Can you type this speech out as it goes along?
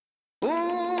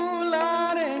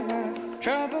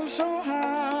so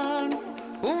hard,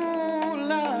 ooh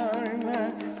Lord,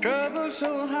 my trouble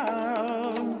so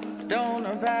hard. Don't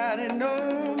nobody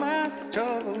know my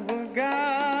trouble but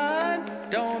God.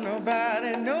 Don't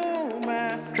nobody know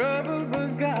my trouble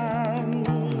but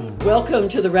God. Welcome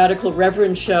to the Radical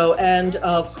Reverend show. And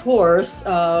of course,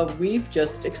 we've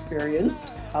just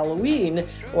experienced Halloween,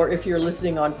 or if you're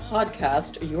listening on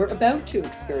podcast, you're about to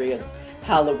experience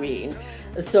Halloween.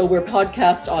 So we're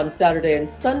podcast on Saturday and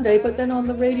Sunday, but then on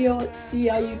the radio at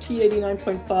CIUT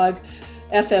 89.5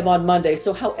 FM on Monday.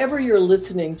 So however you're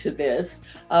listening to this,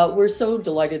 we're so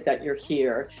delighted that you're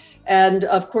here. And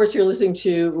of course, you're listening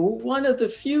to one of the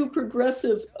few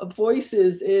progressive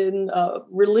voices in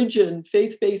religion,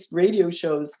 faith-based radio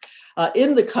shows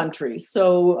in the country.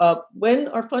 So when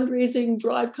our fundraising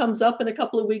drive comes up in a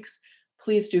couple of weeks,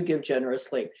 please do give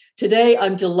generously. Today,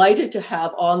 I'm delighted to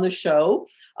have on the show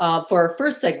for our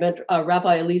first segment,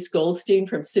 Rabbi Elyse Goldstein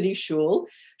from City Shul.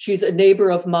 She's a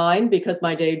neighbor of mine because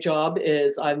my day job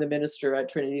is I'm the minister at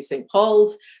Trinity St.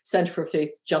 Paul's Center for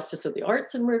Faith, Justice, and the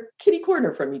Arts, and we're kitty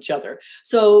corner from each other.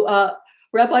 So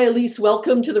Rabbi Elyse,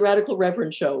 welcome to the Radical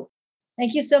Reverend show.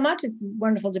 Thank you so much. It's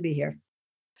wonderful to be here.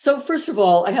 So first of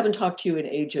all, I haven't talked to you in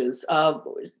ages.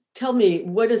 Tell me,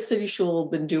 what has City Shul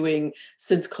been doing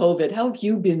since COVID? How have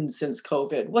you been since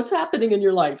COVID? What's happening in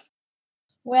your life?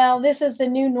 Well, this is the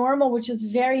new normal, which is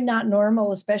very not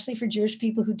normal, especially for Jewish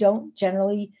people who don't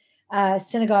generally,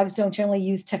 synagogues don't generally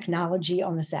use technology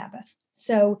on the Sabbath.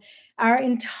 So our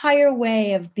entire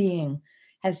way of being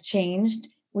has changed.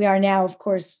 We are now, of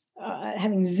course,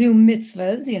 having Zoom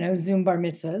mitzvahs, Zoom bar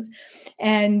mitzvahs.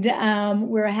 And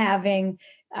we're having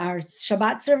our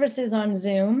Shabbat services on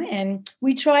Zoom. And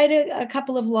we tried a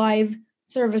couple of live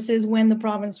services when the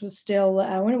province was still,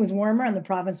 when it was warmer and the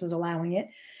province was allowing it.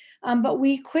 But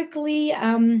we quickly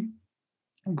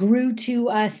grew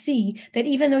to see that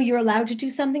even though you're allowed to do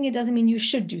something, it doesn't mean you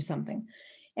should do something.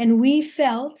 And we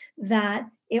felt that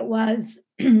it was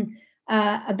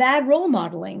a bad role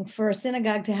modeling for a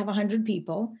synagogue to have 100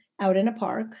 people out in a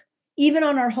park. Even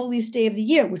on our holiest day of the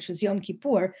year, which was Yom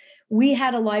Kippur, we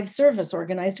had a live service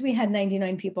organized. We had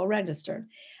 99 people registered.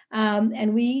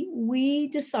 And we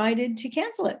decided to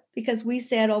cancel it because we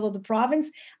said, although the province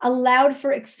allowed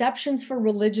for exceptions for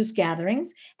religious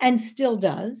gatherings and still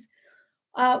does,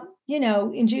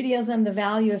 in Judaism, the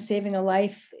value of saving a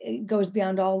life goes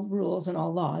beyond all rules and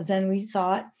all laws. And we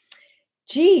thought,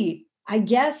 gee, I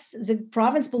guess the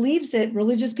province believes that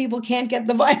religious people can't get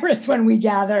the virus when we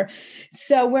gather.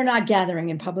 So we're not gathering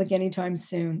in public anytime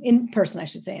soon, in person, I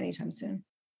should say, anytime soon.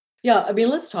 Yeah, I mean,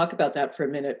 let's talk about that for a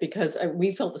minute, because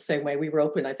we felt the same way. We were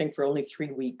open, I think, for only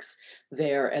 3 weeks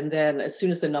there. And then as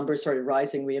soon as the numbers started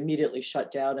rising, we immediately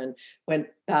shut down and went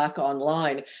back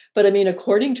online. But I mean,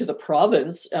 according to the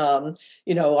province, our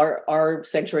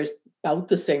sanctuary is about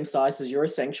the same size as your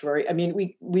sanctuary. I mean,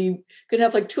 we could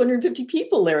have like 250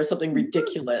 people there or something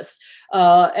ridiculous.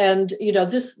 And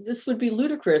this would be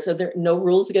ludicrous. Are there no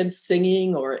rules against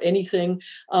singing or anything?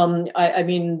 I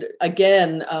mean,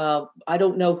 again, I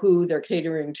don't know who they're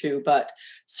catering to, but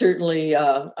certainly,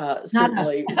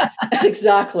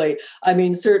 exactly. I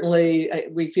mean, certainly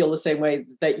we feel the same way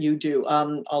that you do,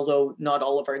 although not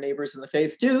all of our neighbors in the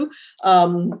faith do.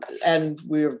 And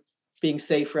we're being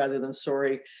safe rather than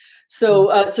sorry.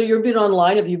 So you've been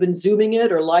online. Have you been Zooming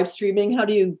it or live streaming? How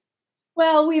do you?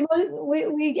 Well,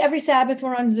 we every Sabbath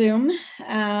we're on Zoom,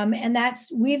 and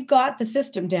we've got the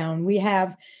system down. We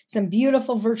have some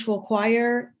beautiful virtual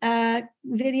choir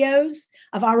videos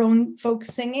of our own folks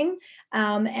singing,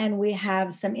 and we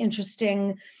have some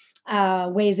interesting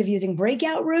ways of using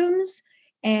breakout rooms.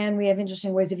 And we have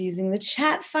interesting ways of using the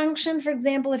chat function. For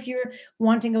example, if you're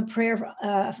wanting a prayer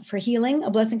for healing,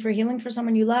 a blessing for healing for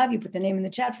someone you love, you put the name in the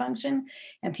chat function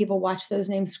and people watch those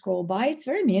names scroll by. It's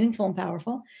very meaningful and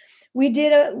powerful. We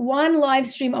did one live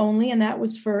stream only, and that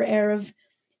was for Erev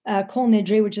Kol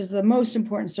Nidre, which is the most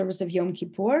important service of Yom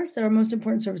Kippur. It's our most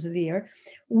important service of the year.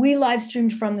 We live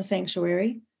streamed from the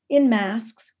sanctuary in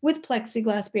masks with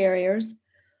plexiglass barriers.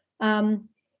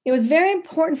 It was very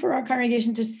important for our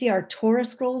congregation to see our Torah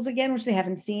scrolls again, which they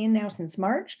haven't seen now since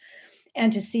March,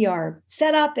 and to see our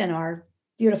setup and our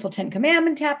beautiful 10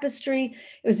 Commandment tapestry.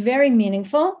 It was very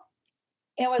meaningful.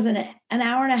 It was an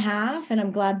hour and a half, and I'm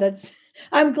glad that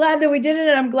we did it,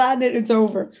 and I'm glad that it's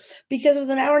over, because it was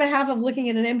an hour and a half of looking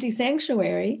at an empty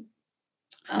sanctuary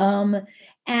and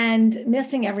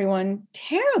missing everyone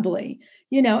terribly,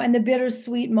 and the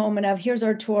bittersweet moment of here's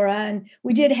our Torah. And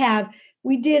we did have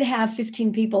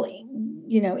 15 people,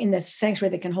 in this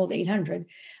sanctuary that can hold 800,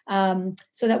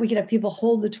 so that we could have people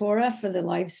hold the Torah for the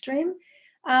live stream.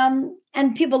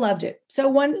 And people loved it. So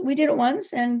we did it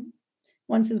once, and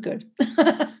once is good.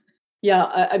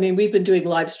 Yeah, I mean, we've been doing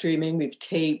live streaming, we've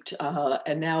taped,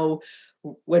 and now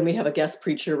when we have a guest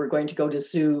preacher, we're going to go to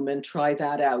Zoom and try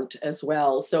that out as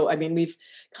well. So, I mean, we've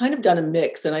kind of done a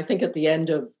mix. And I think at the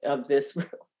end of this,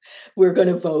 we're going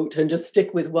to vote and just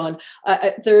stick with one.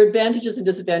 There are advantages and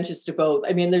disadvantages to both.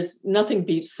 I mean, there's nothing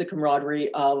beats the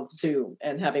camaraderie of Zoom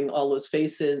and having all those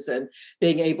faces and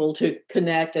being able to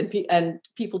connect and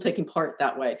people taking part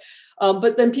that way.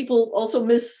 But then people also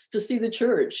miss to see the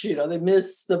church. You know, they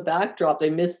miss the backdrop. They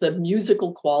miss the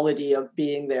musical quality of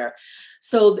being there.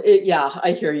 So yeah,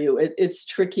 I hear you. It's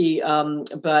tricky,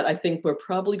 but I think we're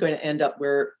probably going to end up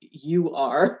where you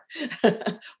are.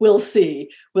 We'll see.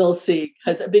 We'll see.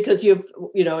 Because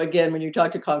again, when you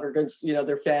talk to congregants,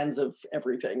 they're fans of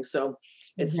everything. So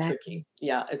it's tricky.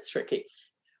 Yeah, it's tricky.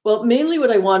 Well, mainly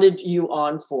what I wanted you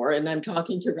on for, and I'm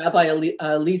talking to Rabbi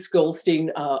Elyse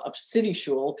Goldstein of City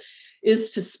Shul,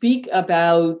 is to speak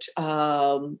about,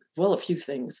 a few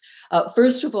things.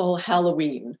 First of all,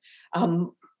 Halloween.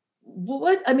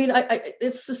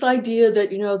 It's this idea that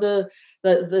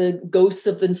the ghosts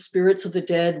of the spirits of the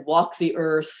dead walk the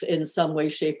earth in some way,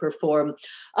 shape, or form.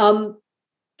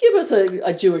 Give us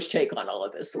a Jewish take on all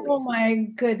of this, Elyse. Oh my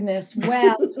goodness!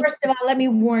 Well, first of all, let me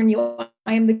warn you: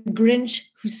 I am the Grinch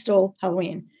who stole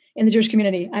Halloween in the Jewish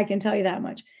community. I can tell you that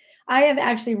much. I have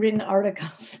actually written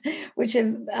articles which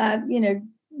have,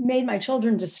 made my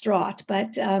children distraught,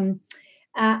 but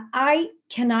I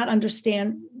cannot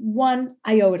understand one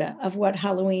iota of what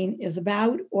Halloween is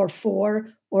about or for,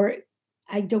 or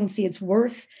I don't see its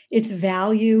worth, its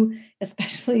value,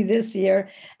 especially this year.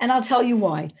 And I'll tell you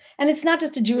why. And it's not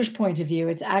just a Jewish point of view.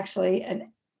 It's actually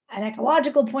an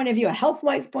ecological point of view, a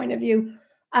health-wise point of view.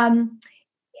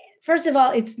 First of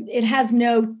all, it has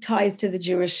no ties to the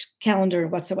Jewish calendar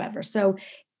whatsoever. So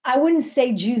I wouldn't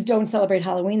say Jews don't celebrate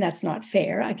Halloween. That's not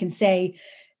fair. I can say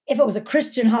if it was a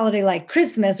Christian holiday like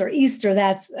Christmas or Easter,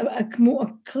 that's a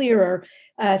clearer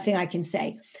thing I can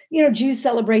say. Jews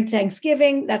celebrate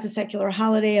Thanksgiving. That's a secular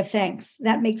holiday of thanks.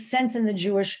 That makes sense in the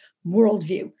Jewish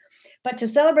worldview. But to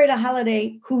celebrate a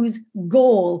holiday whose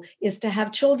goal is to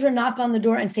have children knock on the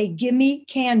door and say, "Give me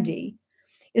candy,"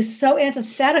 is so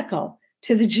antithetical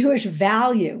to the Jewish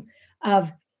value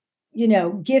of,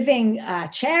 giving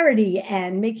charity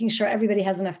and making sure everybody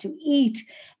has enough to eat.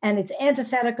 And it's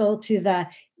antithetical to the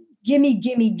gimme,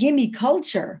 gimme, gimme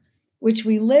culture, which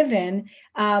we live in.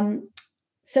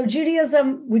 So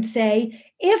Judaism would say,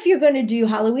 if you're going to do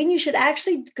Halloween, you should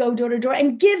actually go door to door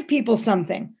and give people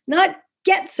something, not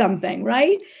get something,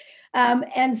 right?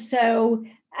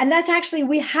 And that's actually,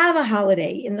 we have a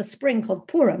holiday in the spring called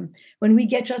Purim, when we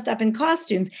get dressed up in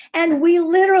costumes and we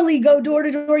literally go door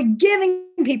to door giving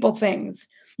people things.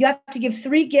 You have to give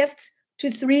 3 gifts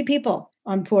to 3 people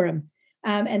on Purim.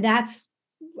 And that's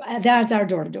our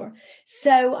door to door.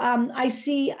 So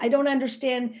I don't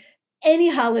understand any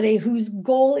holiday whose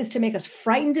goal is to make us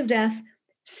frightened of death,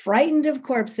 frightened of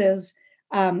corpses,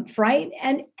 frightened.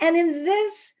 And in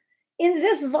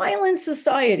this violent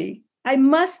society, I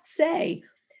must say,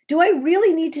 do I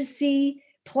really need to see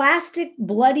plastic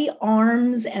bloody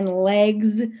arms and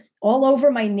legs all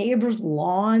over my neighbors'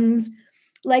 lawns?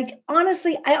 Like,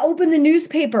 honestly, I open the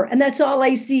newspaper and that's all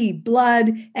I see: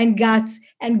 blood and guts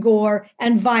and gore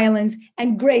and violence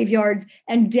and graveyards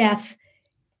and death.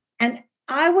 And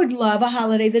I would love a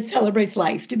holiday that celebrates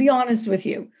life, to be honest with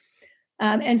you.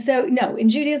 And so, no, in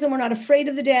Judaism, we're not afraid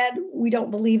of the dead. We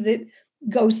don't believe that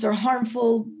ghosts are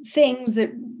harmful things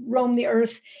that roam the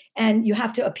earth, and you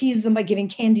have to appease them by giving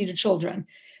candy to children.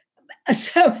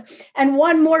 So, and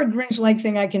one more Grinch-like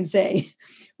thing I can say,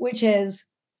 which is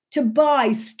to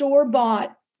buy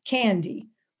store-bought candy,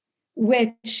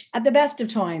 which at the best of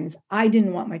times, I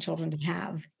didn't want my children to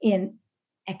have in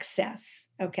excess.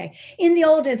 Okay. In the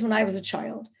old days when I was a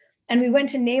child and we went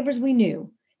to neighbors we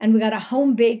knew and we got a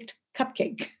home-baked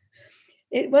cupcake,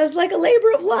 it was like a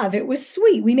labor of love. It was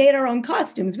sweet. We made our own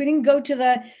costumes. We didn't go to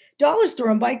the dollar store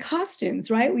and buy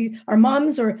costumes, right?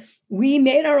 We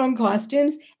made our own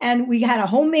costumes and we had a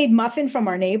homemade muffin from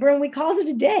our neighbor and we called it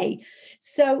a day.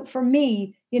 So for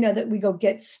me, that we go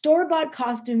get store-bought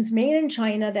costumes made in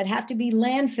China that have to be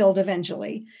landfilled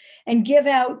eventually and give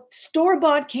out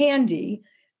store-bought candy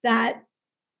that,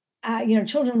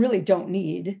 children really don't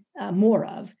need more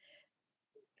of.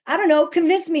 I don't know,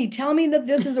 convince me, tell me that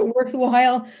this is a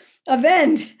worthwhile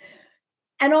event.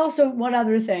 And also one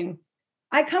other thing,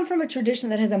 I come from a tradition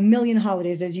that has a million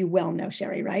holidays, as you well know,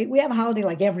 Sherry, right? We have a holiday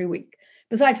like every week,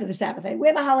 besides for the Sabbath. We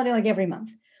have a holiday like every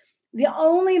month. The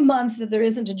only month that there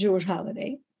isn't a Jewish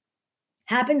holiday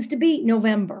happens to be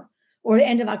November or the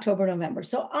end of October, November.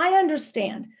 So I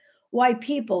understand why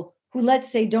people who, let's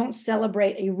say, don't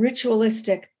celebrate a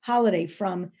ritualistic holiday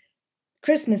from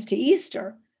Christmas to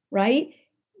Easter, right,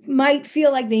 might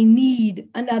feel like they need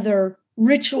another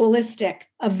ritualistic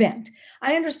event.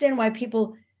 I understand why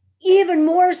people, even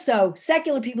more so,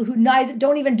 secular people who neither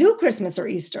don't even do Christmas or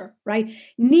Easter, right,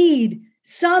 need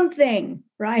something,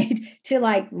 right, to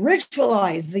like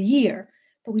ritualize the year.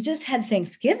 But we just had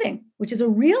Thanksgiving, which is a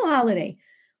real holiday,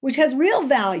 which has real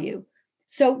value.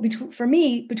 So for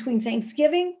me, between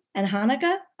Thanksgiving and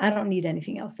Hanukkah, I don't need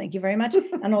anything else. Thank you very much.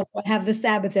 And also I have the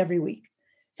Sabbath every week.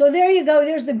 So there you go.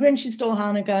 There's the Grinch who stole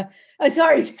Hanukkah. The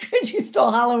Grinch who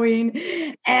stole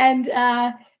Halloween.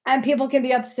 And people can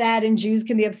be upset, and Jews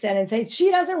can be upset and say,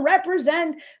 she doesn't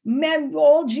represent men.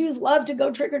 All Jews love to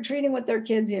go trick-or-treating with their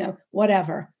kids,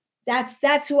 whatever.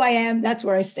 That's who I am. That's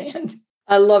where I stand.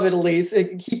 I love it,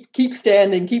 Elyse. Keep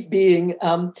standing, keep being.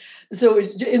 So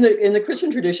in the Christian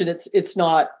tradition, it's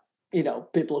not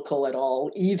biblical at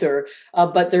all either.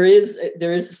 But there is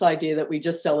this idea that we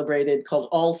just celebrated called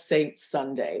All Saints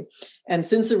Sunday. And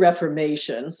since the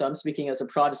Reformation, so I'm speaking as a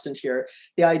Protestant here,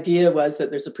 the idea was that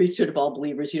there's a priesthood of all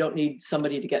believers. You don't need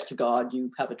somebody to get to God.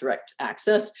 You have a direct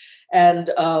access.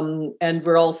 And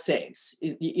we're all saints.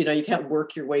 You can't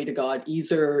work your way to God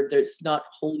either. There's not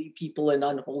holy people and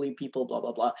unholy people, blah,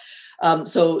 blah, blah.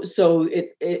 So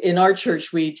in our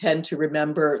church, we tend to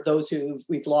remember those who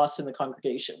we've lost in the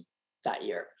congregation that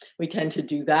year. We tend to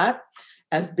do that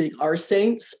as big our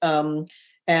saints.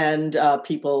 And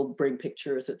people bring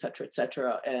pictures, et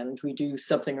cetera, and we do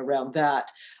something around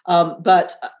that.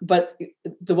 But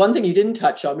the one thing you didn't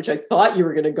touch on, which I thought you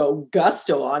were going to go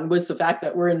gusto on, was the fact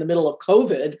that we're in the middle of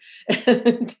COVID,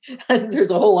 and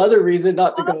there's a whole other reason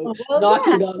not to go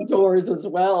knocking on doors as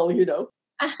well. 100%,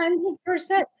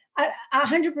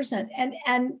 100%,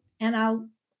 and I'll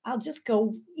just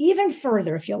go even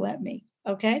further if you'll let me.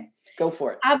 Okay. Go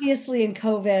for it. Obviously, in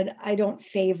COVID, I don't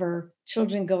favor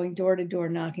children going door to door,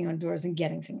 knocking on doors and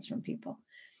getting things from people.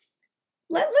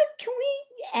 Can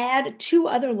we add two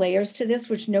other layers to this,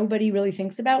 which nobody really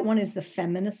thinks about? One is the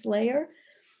feminist layer,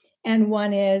 and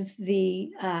one is the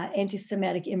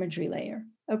anti-Semitic imagery layer.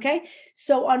 Okay.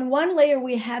 So on one layer,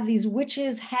 we have these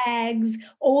witches, hags,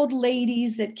 old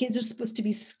ladies that kids are supposed to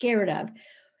be scared of.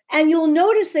 And you'll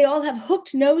notice they all have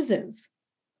hooked noses,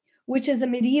 which is a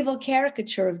medieval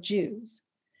caricature of Jews.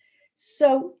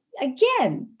 So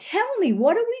again, tell me,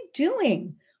 what are we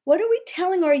doing? What are we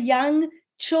telling our young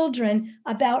children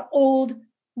about old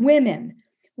women?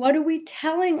 What are we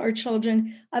telling our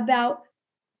children about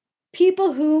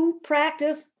people who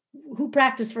practice,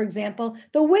 for example,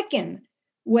 the Wiccan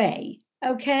way,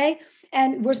 okay?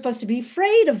 And we're supposed to be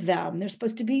afraid of them. They're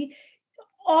supposed to be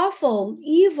awful,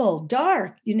 evil,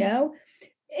 dark,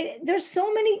 There's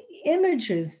so many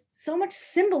images, so much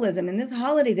symbolism in this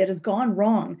holiday that has gone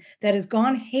wrong, that has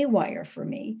gone haywire for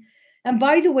me. And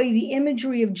by the way, the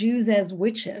imagery of Jews as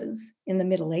witches in the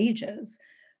Middle Ages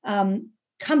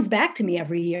comes back to me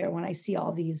every year when I see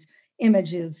all these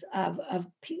images of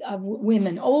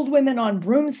women, old women on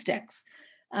broomsticks.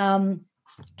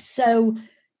 So,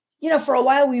 for a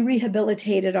while we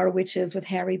rehabilitated our witches with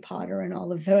Harry Potter and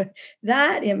all of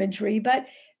that imagery. But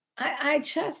I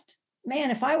just...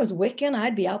 man, if I was Wiccan,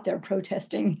 I'd be out there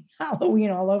protesting Halloween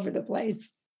all over the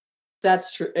place.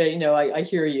 That's true. I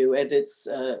hear you, and it's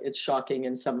shocking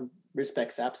in some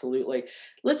respects. Absolutely.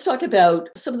 Let's talk about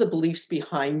some of the beliefs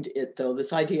behind it, though.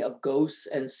 This idea of ghosts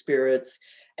and spirits,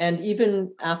 and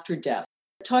even after death.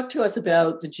 Talk to us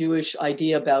about the Jewish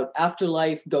idea about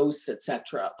afterlife, ghosts,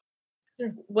 etc.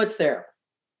 Sure. What's there?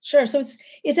 Sure. So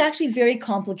it's actually very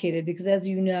complicated because, as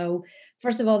you know,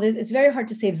 first of all, it's very hard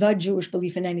to say the Jewish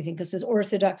belief in anything because there's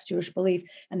Orthodox Jewish belief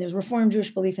and there's Reformed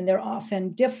Jewish belief, and they're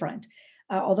often different.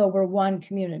 Although we're one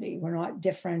community, we're not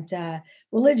different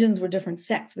religions, we're different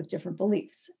sects with different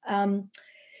beliefs.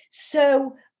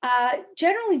 So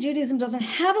generally, Judaism doesn't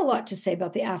have a lot to say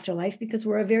about the afterlife because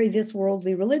we're a very this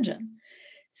worldly religion.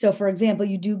 So, for example,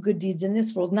 you do good deeds in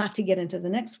this world, not to get into the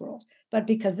next world, but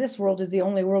because this world is the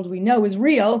only world we know is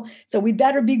real. So we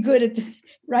better be good at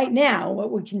right now.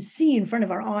 What we can see in front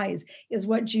of our eyes is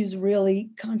what Jews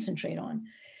really concentrate on.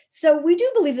 So we do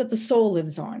believe that the soul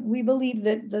lives on. We believe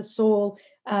that the soul,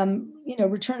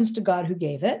 returns to God who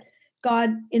gave it.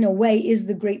 God, in a way, is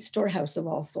the great storehouse of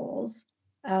all souls.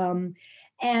 And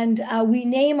we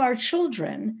name our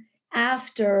children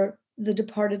after the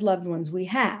departed loved ones we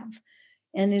have.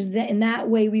 And in that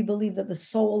way, we believe that the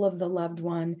soul of the loved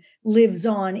one lives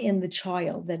on in the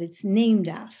child that it's named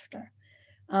after.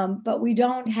 But we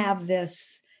don't have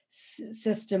this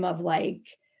system of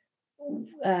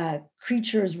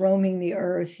creatures roaming the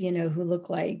earth, who look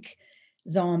like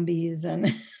zombies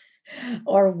and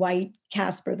or white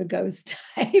Casper the Ghost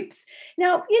types.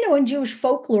 Now, in Jewish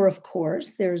folklore, of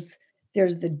course, there's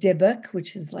There's the Dybbuk,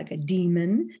 which is like a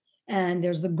demon. And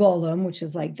there's the golem, which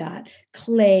is like that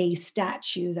clay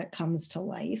statue that comes to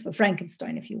life, a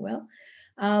Frankenstein, if you will.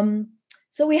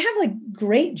 So we have like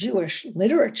great Jewish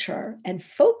literature and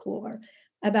folklore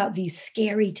about these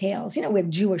scary tales. We have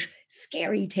Jewish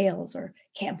scary tales or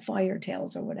campfire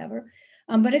tales or whatever.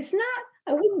 But it's not,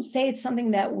 I wouldn't say it's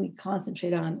something that we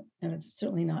concentrate on, and it's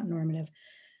certainly not normative.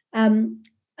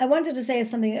 I wanted to say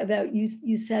something about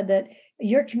you said that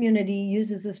your community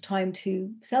uses this time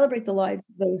to celebrate the lives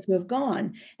of those who have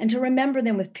gone and to remember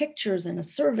them with pictures and a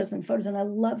service and photos. And I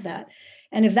love that.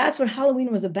 And if that's what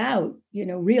Halloween was about,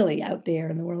 really out there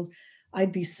in the world,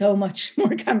 I'd be so much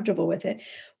more comfortable with it.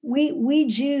 We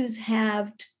Jews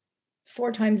have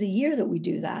 4 times a year that we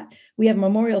do that. We have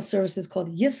memorial services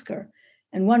called Yizkor,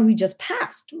 and one we just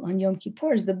passed on Yom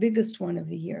Kippur is the biggest one of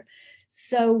the year.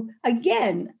 So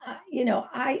again,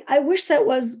 I wish that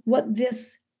was what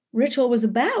this ritual was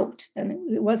about,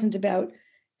 and it wasn't about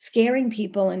scaring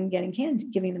people and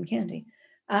giving them candy.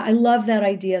 I love that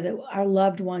idea that our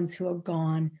loved ones who are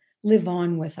gone live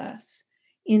on with us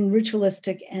in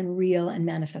ritualistic and real and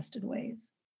manifested ways.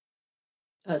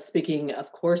 Speaking,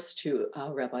 of course, to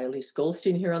Rabbi Elyse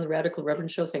Goldstein here on the Radical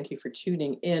Reverend Show. Thank you for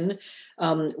tuning in.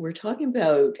 We're talking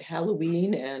about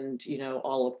Halloween and,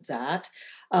 all of that.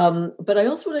 But I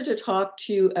also wanted to talk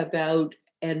to you about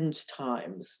end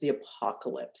times, the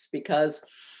apocalypse, because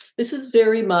this is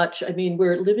very much,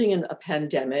 we're living in a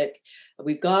pandemic.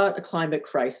 We've got a climate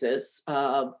crisis.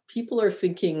 People are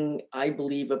thinking, I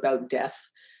believe, about death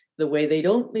the way they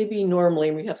don't maybe normally,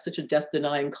 and we have such a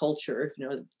death-denying culture,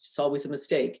 it's always a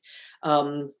mistake,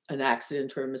 an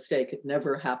accident or a mistake. It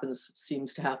never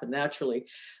seems to happen naturally.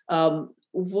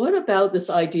 What about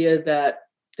this idea that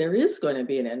there is going to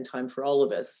be an end time for all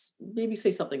of us? Maybe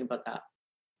say something about that.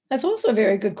 That's also a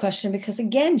very good question, because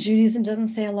again, Judaism doesn't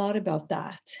say a lot about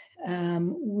that.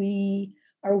 We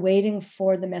are waiting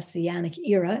for the Messianic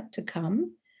era to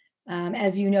come.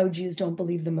 As you know, Jews don't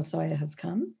believe the Messiah has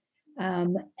come.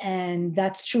 And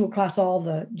that's true across all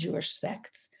the Jewish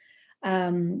sects,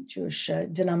 Jewish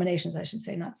denominations, I should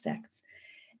say, not sects.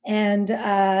 And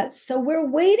so we're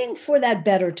waiting for that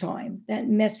better time, that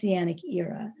Messianic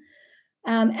era.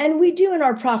 And we do in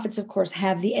our prophets, of course,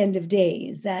 have the end of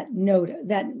days, that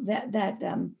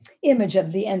image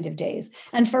of the end of days.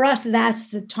 And for us, that's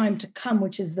the time to come,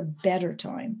 which is the better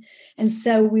time. And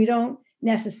so we don't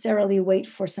necessarily wait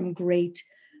for some great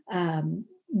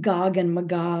Gog and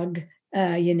Magog,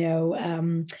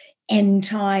 end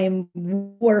time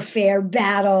warfare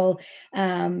battle.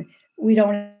 We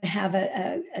don't have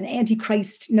an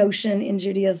antichrist notion in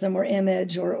Judaism or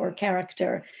image or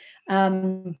character.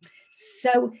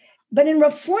 But in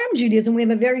Reform Judaism, we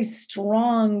have a very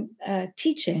strong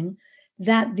teaching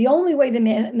that the only way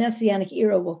the Messianic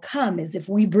era will come is if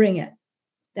we bring it,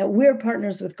 that we're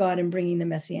partners with God in bringing the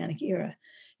Messianic era.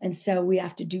 And so we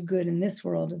have to do good in this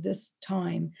world at this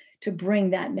time to bring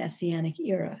that Messianic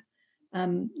era.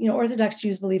 Orthodox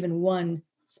Jews believe in one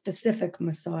specific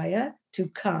Messiah to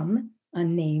come,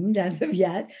 unnamed as of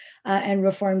yet, and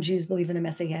Reformed Jews believe in a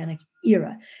Messianic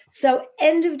era. So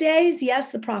end of days,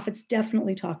 yes, the prophets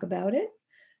definitely talk about it,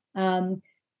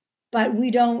 but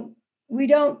we don't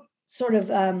sort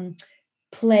of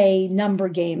play number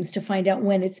games to find out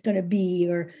when it's going to be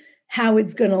or how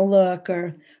it's going to look,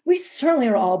 or we certainly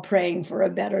are all praying for a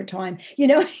better time.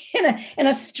 In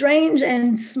a strange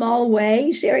and small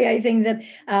way, Sherry, I think that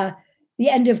the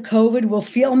end of COVID will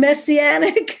feel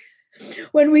messianic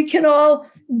when we can all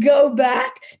go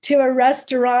back to a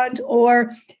restaurant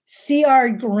or see our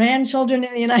grandchildren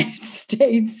in the United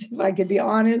States, if I could be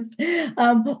honest,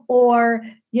 or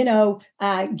get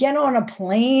on a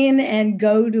plane and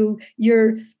go to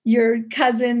your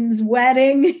cousin's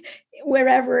wedding,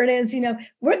 wherever it is.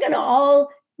 We're going to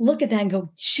all look at that and go,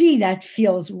 gee, that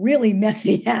feels really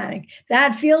messianic.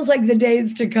 That feels like the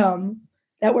days to come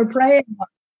that we're praying on.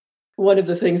 One of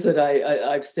the things that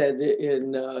I've said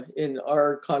in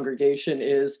our congregation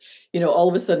is, all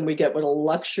of a sudden we get what a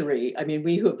luxury.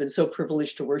 We who have been so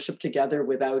privileged to worship together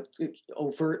without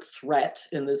overt threat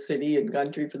in the city and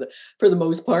country for the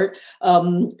most part,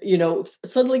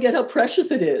 suddenly get how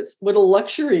precious it is, what a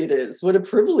luxury it is, what a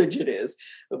privilege it is.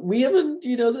 We haven't,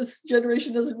 this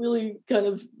generation doesn't really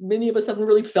many of us haven't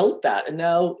really felt that. And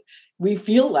now we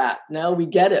feel that, now we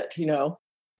get it,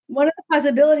 One of the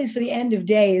possibilities for the end of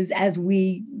days, as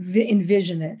we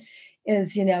envision it,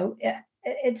 is,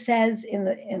 it says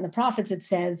in the prophets, it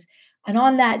says, and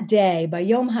on that day, by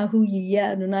Yom Hahu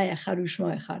Yiyeh Adonai Echad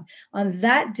U'Shmo Echad, on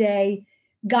that day,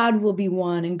 God will be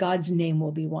one and God's name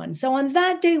will be one. So on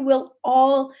that day, we'll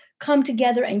all come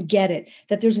together and get it,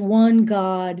 that there's one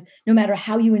God, no matter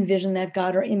how you envision that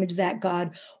God or image that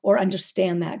God or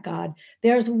understand that God.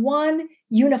 There's one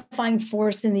unifying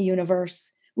force in the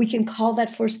universe. We can call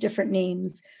that force different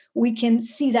names. We can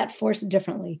see that force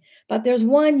differently, but there's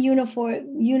one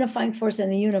unifying force in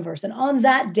the universe. And on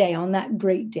that day, on that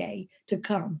great day to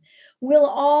come, we'll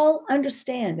all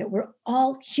understand that we're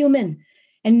all human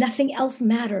and nothing else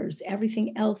matters.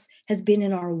 Everything else has been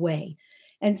in our way.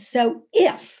 And so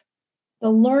if the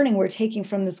learning we're taking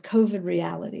from this COVID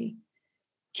reality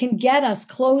can get us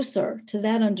closer to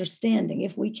that understanding,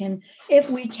 if we can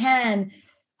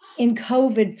in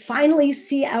COVID finally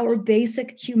see our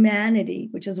basic humanity,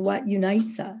 which is what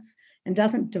unites us and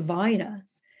doesn't divide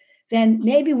us, then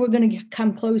maybe we're going to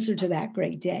come closer to that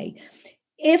great day.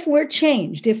 If we're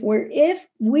changed, if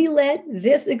we let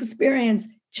this experience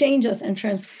change us and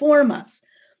transform us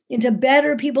into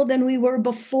better people than we were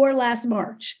before last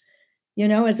March,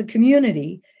 as a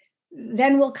community,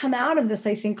 then we'll come out of this,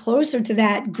 I think, closer to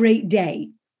that great day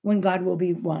when God will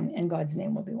be one and God's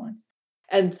name will be one.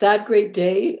 And that great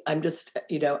day, I'm just,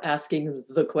 asking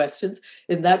the questions,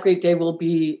 and that great day will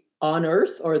be on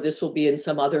earth, or this will be in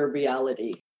some other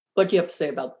reality? What do you have to say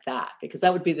about that? Because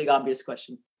that would be the obvious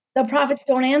question. The prophets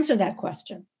don't answer that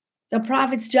question. The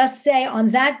prophets just say on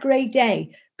that great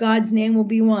day, God's name will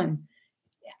be one.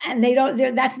 And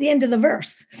that's the end of the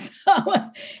verse.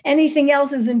 So anything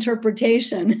else is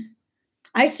interpretation.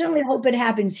 I certainly hope it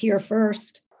happens here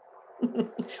first.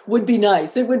 Would be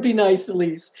nice. It would be nice,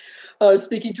 Elyse.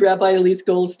 Speaking to Rabbi Elyse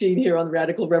Goldstein here on the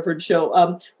Radical Reverend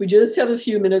show. We just have a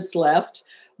few minutes left,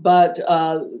 but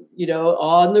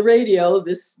on the radio,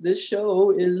 this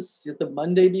show is the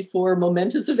Monday before a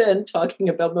momentous event, talking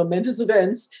about momentous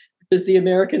events, is the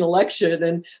American election.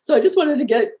 And so I just wanted to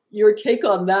get your take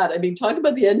on that. I mean, talk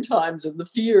about the end times and the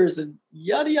fears and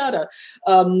yada, yada.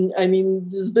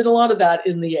 There's been a lot of that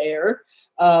in the air.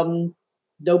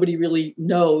 Nobody really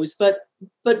knows, but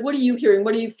what are you hearing?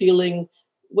 What are you feeling?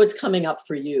 What's coming up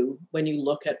for you when you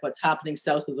look at what's happening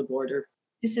south of the border?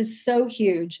 This is so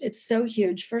huge. It's so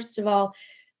huge. First of all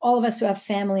of us who have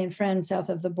family and friends south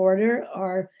of the border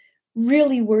are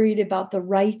really worried about the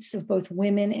rights of both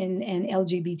women and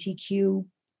LGBTQ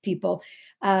people.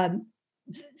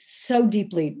 So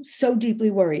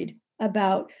deeply worried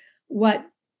about what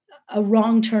a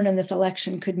wrong turn in this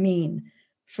election could mean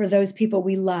for those people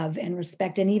we love and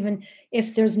respect. And even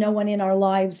if there's no one in our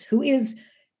lives who is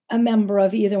a member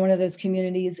of either one of those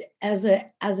communities, as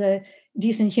a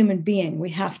decent human being, we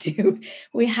have to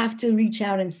reach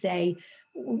out and say,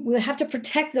 we have to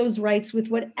protect those rights with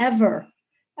whatever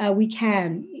we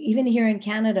can. Even here in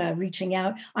Canada,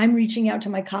 I'm reaching out to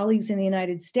my colleagues in the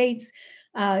United States,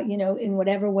 in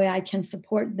whatever way I can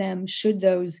support them should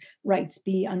those rights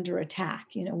be under attack.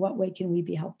 What way can we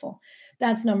be helpful?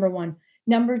 That's number one.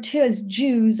 Number two, as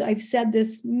Jews, I've said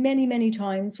this many, many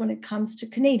times when it comes to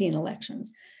Canadian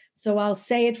elections. So I'll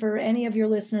say it for any of your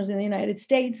listeners in the United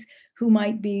States who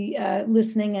might be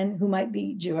listening and who might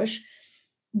be Jewish.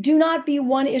 Do not be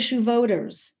one-issue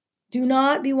voters. Do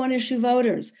not be one-issue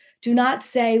voters. Do not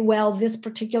say, well, this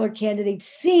particular candidate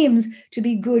seems to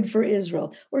be good for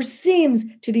Israel or seems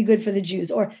to be good for the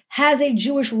Jews or has a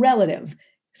Jewish relative.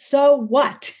 So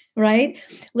what, right?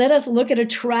 Let us look at a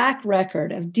track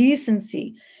record of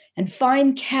decency and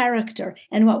fine character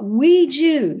and what we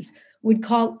Jews would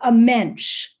call a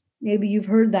mensch. Maybe you've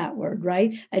heard that word,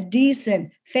 right? A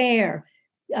decent, fair,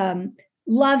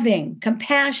 loving,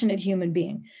 compassionate human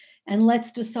being. And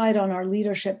let's decide on our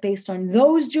leadership based on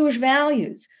those Jewish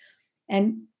values.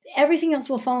 And everything else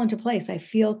will fall into place. I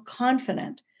feel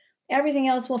confident. Everything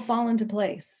else will fall into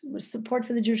place. Support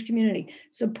for the Jewish community,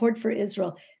 support for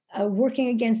Israel, working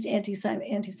against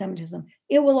anti-Semitism.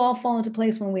 It will all fall into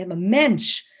place when we have a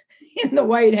mensch in the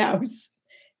White House.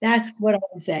 That's what I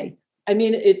would say. I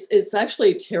mean, it's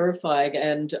actually terrifying.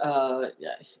 And,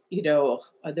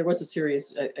 there was a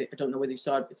series, I don't know whether you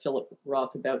saw it, Philip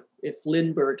Roth, about if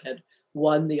Lindbergh had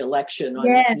won the election on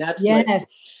Netflix,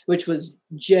 which was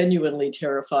genuinely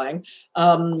terrifying.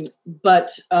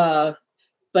 But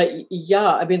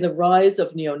yeah, I mean, the rise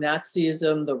of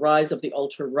neo-Nazism, the rise of the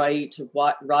ultra-right,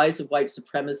 rise of white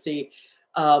supremacy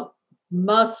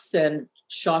must send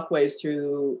shockwaves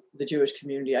through the Jewish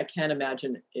community. I can't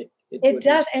imagine it. It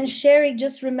does. And Sherry,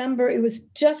 just remember, it was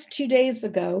just 2 days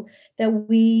ago that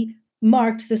we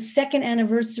marked the second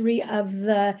anniversary of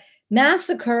the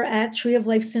massacre at Tree of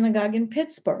Life Synagogue in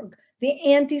Pittsburgh,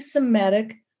 the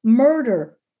anti-Semitic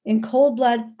murder in cold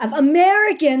blood of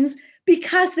Americans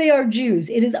because they are Jews.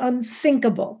 It is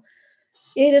unthinkable.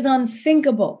 It is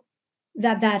unthinkable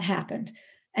that happened.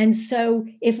 And so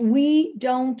if we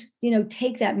don't,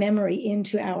 take that memory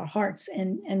into our hearts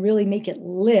and really make it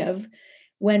live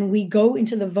when we go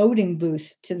into the voting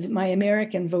booth to my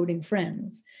American voting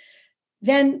friends,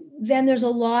 then there's a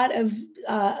lot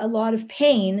of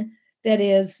pain that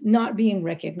is not being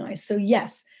recognized. So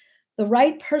yes, the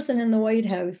right person in the White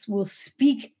House will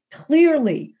speak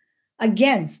clearly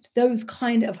against those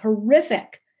kind of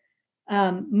horrific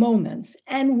moments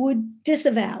and would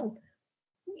disavow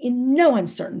in no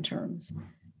uncertain terms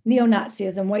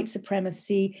neo-Nazism, white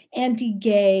supremacy,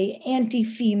 anti-gay,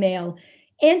 anti-female,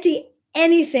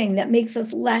 anti-anything that makes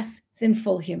us less than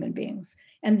full human beings.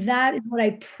 And that is what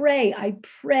I pray. I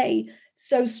pray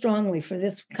so strongly for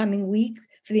this coming week,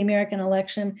 for the American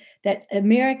election, that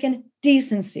American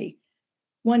decency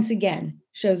once again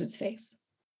shows its face.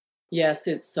 Yes,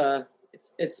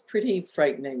 it's pretty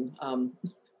frightening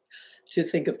to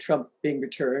think of Trump being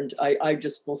returned. I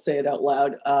just will say it out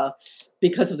loud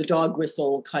because of the dog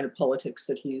whistle kind of politics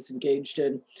that he's engaged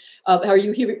in. Are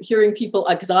you hearing people?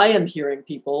 Because I am hearing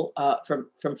people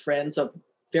from friends of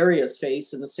various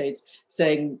faiths in the States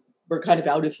saying we're kind of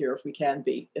out of here if we can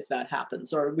be, if that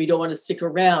happens, or we don't want to stick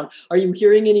around. Are you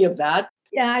hearing any of that?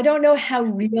 Yeah, I don't know how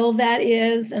real that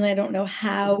is, and I don't know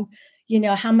how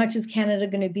much is Canada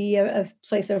going to be a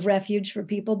place of refuge for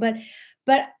people, but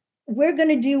we're going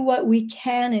to do what we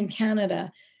can in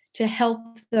Canada to help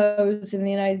those in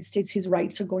the United States whose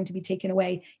rights are going to be taken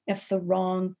away if the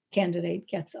wrong candidate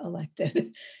gets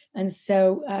elected. And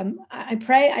so I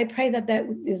pray that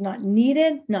is not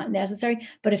needed, not necessary,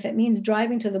 but if it means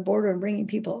driving to the border and bringing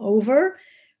people over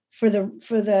for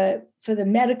the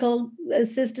medical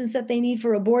assistance that they need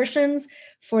for abortions,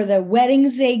 for the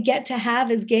weddings they get to have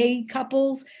as gay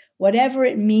couples, whatever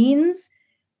it means,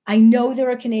 I know there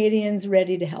are Canadians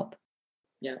ready to help.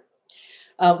 Yeah.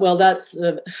 Well, that's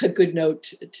a good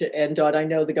note to end on. I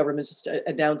know the government just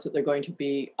announced that they're going to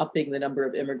be upping the number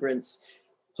of immigrants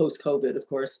post-COVID, of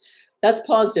course. That's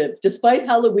positive. Despite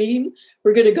Halloween,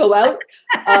 we're going to go out,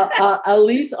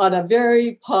 Elyse, on a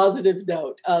very positive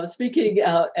note. Speaking,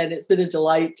 and it's been a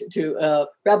delight to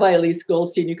Rabbi Elyse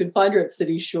Goldstein. You can find her at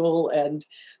City Shul and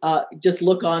just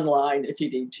look online if you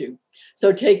need to.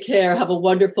 So take care. Have a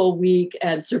wonderful week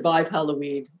and survive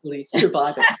Halloween, Elyse.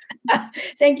 Survive it.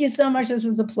 Thank you so much. This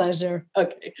was a pleasure.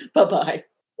 Okay. Bye-bye.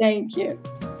 Thank you.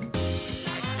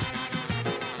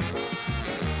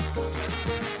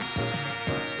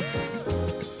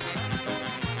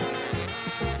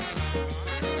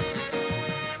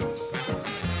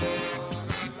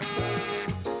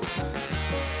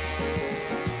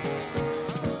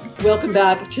 Welcome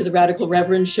back to the Radical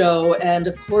Reverend Show. And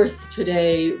of course,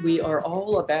 today we are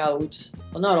all about,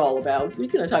 well, not all about, we're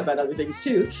going to talk about other things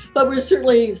too, but we're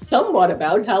certainly somewhat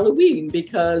about Halloween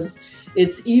because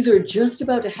it's either just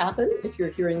about to happen if you're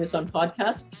hearing this on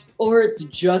podcast, or it's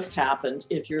just happened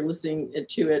if you're listening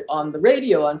to it on the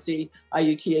radio on CIUT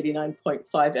 89.5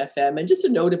 FM. And just a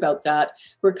note about that,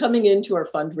 we're coming into our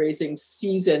fundraising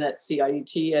season at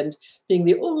CIUT, and being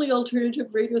the only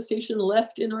alternative radio station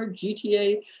left in our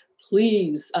GTA,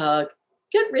 please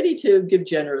get ready to give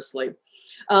generously.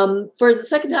 For the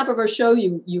second half of our show,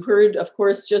 you heard, of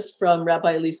course, just from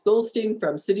Rabbi Elyse Goldstein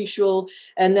from City Shul,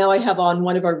 and now I have on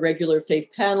one of our regular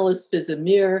faith panelists, Fizza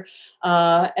Mir,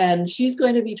 and she's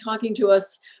going to be talking to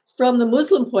us from the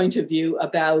Muslim point of view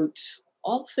about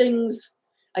all things.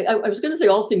 I was going to say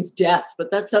all things death,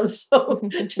 but that sounds so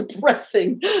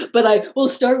depressing. But I will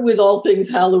start with all things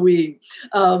Halloween.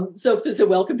 So Fizza,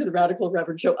 welcome to the Radical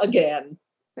Reverend Show again.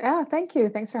 Yeah, thank you.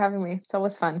 Thanks for having me. It's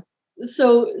always fun.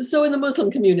 So in the Muslim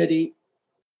community,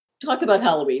 talk about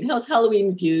Halloween. How's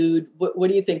Halloween viewed? What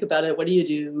do you think about it? What do you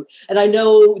do? And I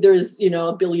know there's,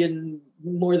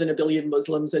 more than a billion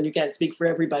Muslims, and you can't speak for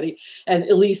everybody. And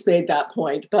Elyse made that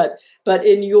point. But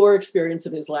in your experience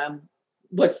of Islam,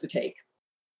 what's the take?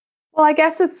 Well, I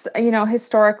guess it's,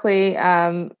 historically,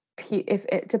 if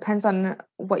it depends on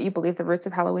what you believe the roots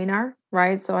of Halloween are,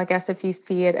 right? So I guess if you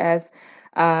see it as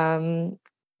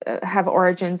have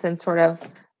origins in sort of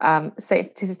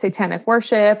say satanic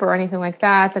worship or anything like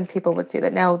that, then people would say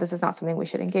that no, this is not something we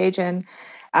should engage in.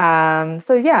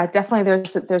 So yeah, definitely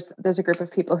there's a group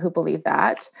of people who believe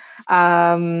that.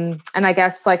 And I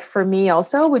guess like for me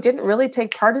also, we didn't really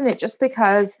take part in it just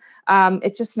because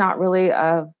it's just not really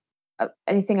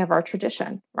anything of our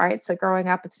tradition, right? So growing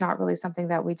up, it's not really something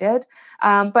that we did.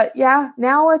 But yeah,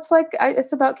 now it's like,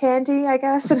 it's about candy, I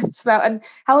guess. And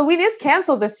Halloween is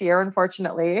canceled this year,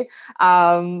 unfortunately.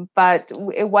 But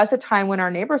it was a time when our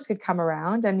neighbors could come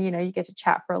around and, you get to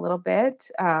chat for a little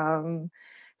bit.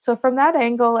 So from that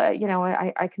angle,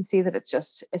 I can see that it's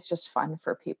just fun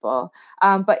for people.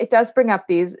 But it does bring up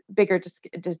these bigger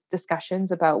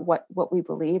discussions about what we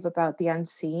believe about the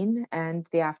unseen and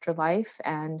the afterlife,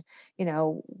 and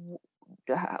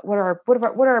what are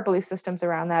our belief systems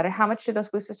around that, and how much do those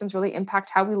belief systems really impact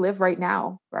how we live right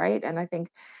now, right? And I think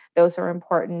those are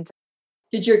important.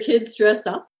 Did your kids dress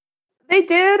up? They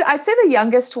did. I'd say the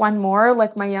youngest one more.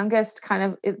 Like my youngest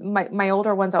my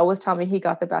older ones always tell me he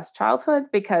got the best childhood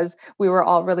because we were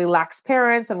all really lax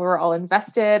parents and we were all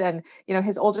invested. And,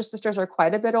 his older sisters are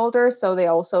quite a bit older. So they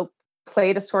also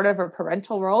played a sort of a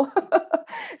parental role.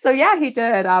 So yeah, he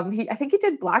did. I think he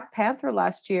did Black Panther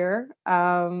last year.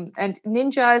 And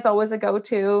Ninja is always a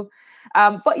go-to.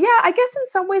 But yeah, I guess in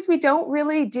some ways we don't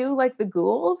really do like the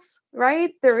ghouls,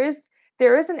 right? There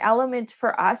is an element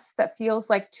for us that feels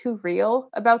like too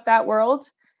real about that world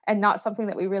and not something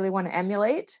that we really want to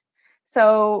emulate.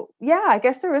 So yeah, I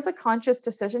guess there is a conscious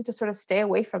decision to sort of stay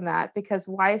away from that, because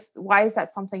why is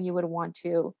that something you would want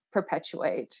to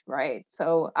perpetuate, right?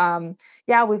 So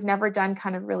yeah, we've never done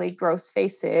kind of really gross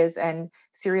faces and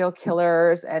serial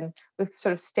killers, and we've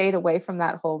sort of stayed away from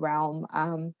that whole realm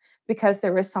because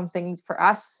there is something for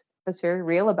us that's very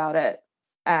real about it.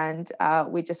 And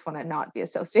we just want to not be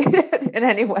associated in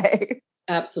any way.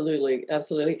 Absolutely.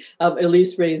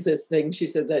 Elyse raised this thing. She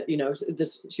said that,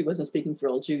 she wasn't speaking for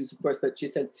all Jews, of course, but she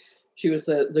said she was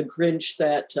the Grinch,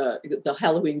 the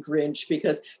Halloween Grinch,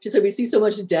 because she said we see so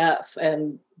much death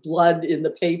and blood in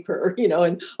the paper,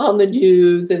 and on the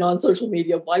news and on social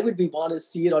media. Why would we want to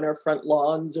see it on our front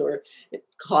lawns or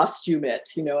costume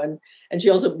it, and she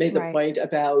also made the point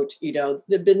about,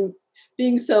 there've been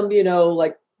being some,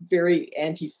 like very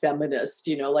anti-feminist,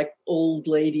 like old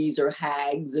ladies or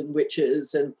hags and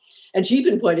witches. And she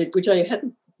even pointed, which I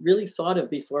hadn't really thought of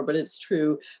before, but it's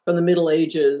true, from the Middle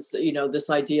Ages,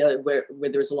 this idea where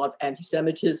there's a lot of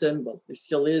anti-Semitism, well, there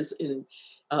still is in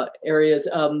areas.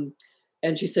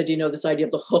 And she said, this idea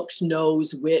of the hooked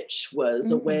nose witch was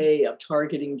a way of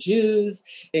targeting Jews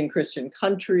in Christian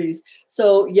countries.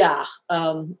 So yeah,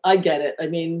 I get it. I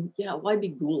mean, yeah, why be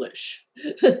ghoulish?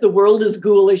 The world is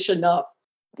ghoulish enough.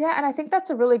 Yeah, and I think that's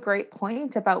a really great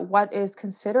point about what is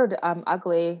considered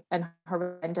ugly and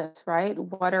horrendous, right?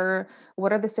 What are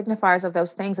the signifiers of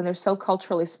those things? And they're so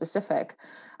culturally specific.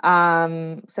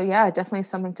 So yeah, definitely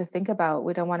something to think about.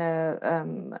 We don't want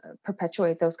to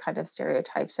perpetuate those kind of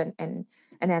stereotypes and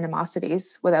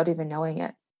animosities without even knowing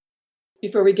it.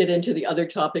 Before we get into the other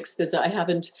topics, because I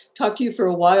haven't talked to you for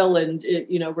a while, and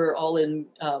we're all in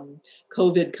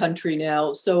COVID country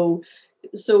now. So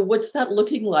what's that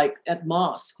looking like at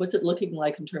mosque? What's it looking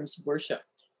like in terms of worship?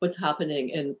 What's happening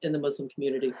in the Muslim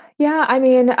community? Yeah, I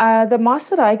mean, the mosque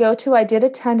that I go to, I did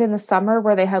attend in the summer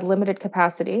where they had limited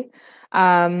capacity,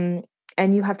 and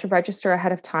you have to register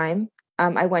ahead of time.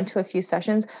 I went to a few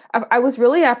sessions. I was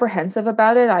really apprehensive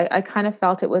about it. I kind of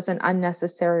felt it was an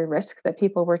unnecessary risk that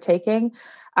people were taking.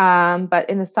 But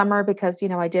in the summer, because,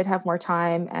 I did have more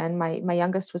time and my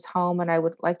youngest was home, and I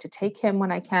would like to take him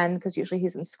when I can, because usually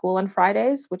he's in school on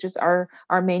Fridays, which is our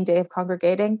main day of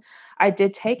congregating. I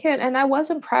did take it, and I was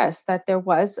impressed that there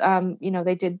was,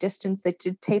 they did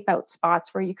tape out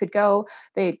spots where you could go.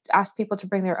 They asked people to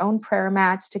bring their own prayer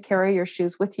mats to carry your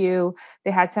shoes with you.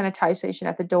 They had sanitization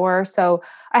at the door. So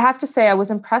I have to say I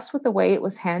was impressed with the way it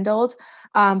was handled.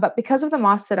 But because of the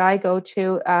mosque that I go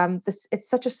to, it's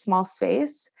such a small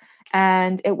space,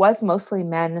 and it was mostly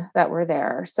men that were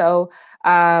there. So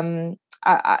they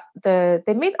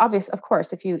made obvious, of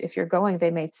course, if you're going,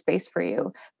 they made space for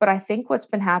you. But I think what's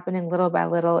been happening little by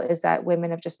little is that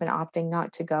women have just been opting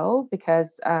not to go,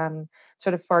 because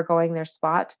sort of foregoing their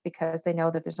spot, because they know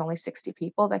that there's only 60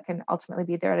 people that can ultimately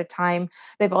be there at a time.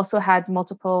 They've also had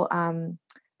multiple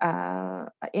khutbahs,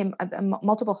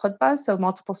 so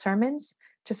multiple sermons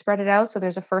to spread it out. So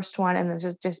there's a first one, and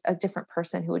there's just a different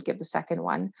person who would give the second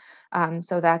one.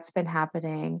 So that's been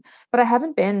happening, but I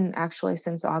haven't been actually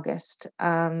since August.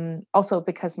 Also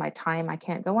because my time, I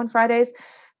can't go on Fridays.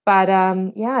 But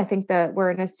yeah, I think that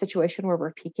we're in a situation where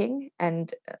we're peaking,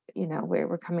 and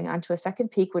we're coming onto a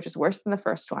second peak, which is worse than the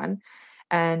first one,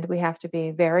 and we have to be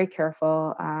very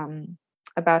careful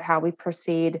about how we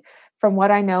proceed. From what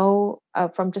I know,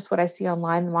 from just what I see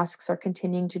online, the mosques are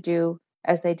continuing to do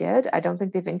as they did. I don't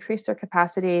think they've increased their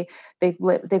capacity. They've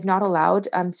not allowed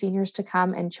seniors to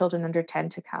come and children under 10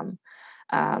 to come.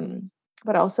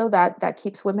 But also that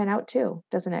keeps women out too,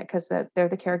 doesn't it? Because they're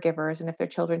the caregivers, and if their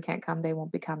children can't come, they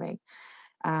won't be coming.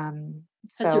 Has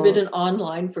there been an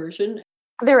online version?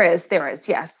 There is.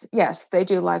 Yes, they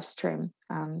do live stream.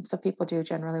 So people do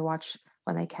generally watch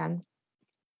when they can.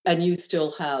 And you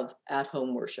still have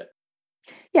at-home worship?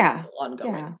 Yeah.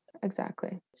 Ongoing. Yeah.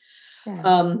 exactly.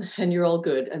 Yeah. And you're all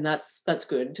good, and that's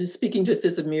good. Speaking to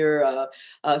Fizza Mir,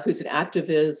 who's an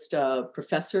activist,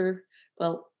 professor.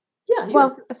 Well, yeah,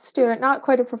 well, a student, not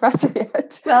quite a professor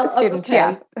yet. well, A student, okay,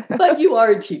 yeah. but you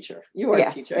are a teacher. You are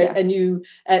Yes, a teacher, yes.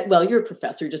 and well, you're a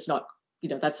professor, just not.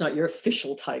 That's not your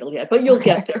official title yet, but you'll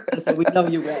get there, Fizza. We know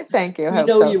you will. Thank you. We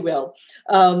know you will.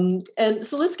 And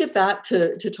so let's get back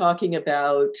to talking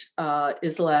about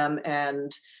Islam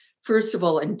and, first of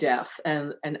all, and death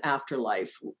and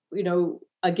afterlife.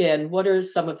 Again, what are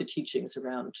some of the teachings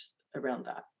around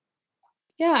that?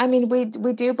 Yeah, I mean,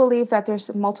 we do believe that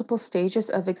there's multiple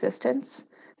stages of existence.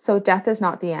 So death is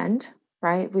not the end,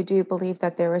 right? We do believe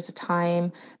that there is a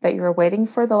time that you're waiting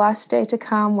for the last day to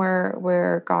come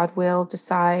where God will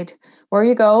decide where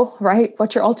you go, right?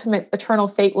 What your ultimate eternal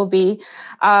fate will be.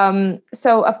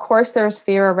 So of course there's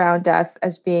fear around death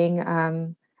as being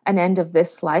an end of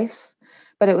this life.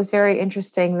 But it was very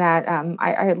interesting that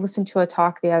I listened to a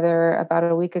talk about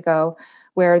a week ago,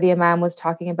 where the imam was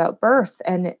talking about birth,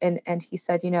 and he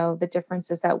said, the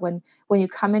difference is that when you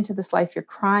come into this life, you're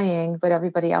crying, but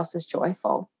everybody else is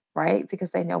joyful, right?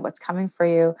 Because they know what's coming for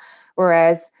you.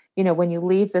 Whereas, when you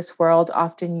leave this world,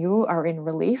 often you are in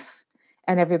relief,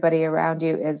 and everybody around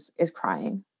you is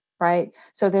crying, right?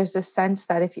 So there's this sense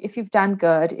that if you've done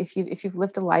good, if you've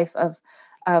lived a life of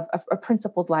a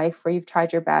principled life where you've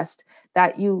tried your best,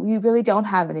 that you really don't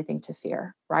have anything to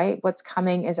fear, right? What's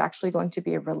coming is actually going to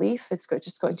be a relief. It's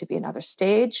just going to be another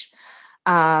stage,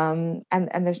 and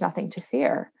there's nothing to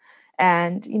fear.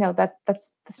 And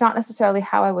that's not necessarily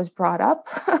how I was brought up,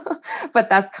 but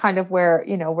that's kind of where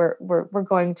we're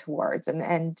going towards.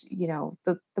 And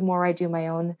the more I do my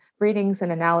own readings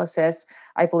and analysis,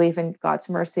 I believe in God's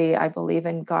mercy. I believe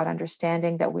in God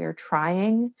understanding that we are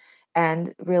trying,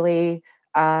 and really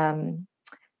the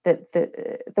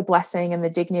blessing and the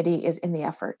dignity is in the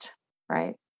effort,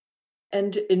 right?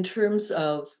 And in terms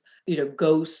of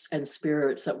ghosts and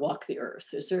spirits that walk the earth,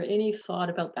 is there any thought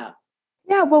about that?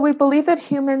 Yeah, well, we believe that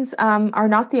humans are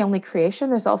not the only creation.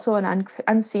 There's also an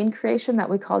unseen creation that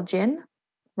we call jinn,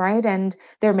 right? And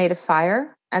they're made of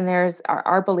fire. And there's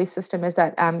our belief system is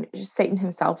that Satan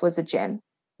himself was a jinn,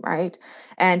 right?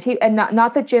 And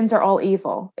not that jinns are all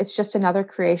evil. It's just another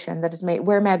creation that is made.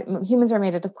 Humans are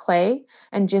made out of clay,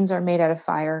 and jinns are made out of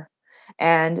fire.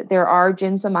 And there are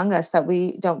jinns among us that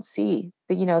we don't see.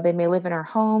 They may live in our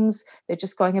homes. They're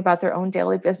just going about their own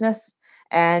daily business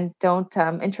and don't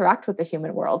interact with the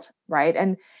human world, right?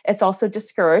 And it's also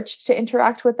discouraged to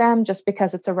interact with them just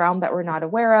because it's a realm that we're not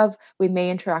aware of. We may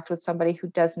interact with somebody who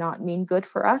does not mean good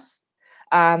for us.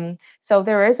 So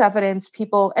there is evidence,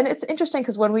 and it's interesting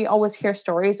because when we always hear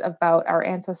stories about our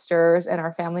ancestors and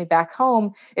our family back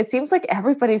home, it seems like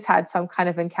everybody's had some kind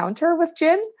of encounter with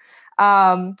jinn.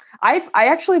 I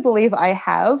actually believe I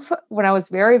have when I was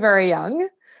very, very young.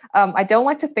 I don't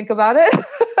like to think about it,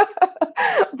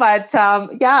 but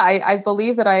I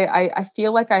believe that I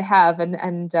feel like I have,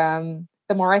 and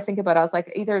the more I think about it, I was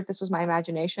like, either this was my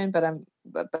imagination, but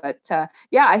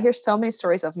I hear so many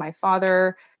stories of my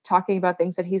father talking about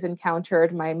things that he's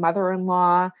encountered, my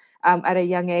mother-in-law at a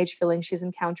young age feeling she's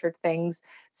encountered things.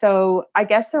 So I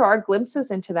guess there are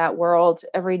glimpses into that world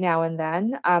every now and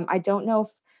then. I don't know if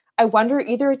I wonder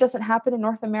either it doesn't happen in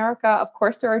North America. Of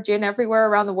course, there are jinn everywhere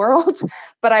around the world,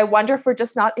 but I wonder if we're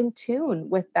just not in tune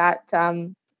with that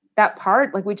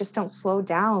part. Like we just don't slow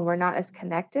down. We're not as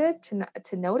connected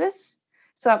to notice.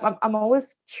 So I'm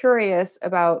always curious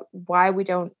about why we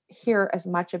don't hear as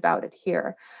much about it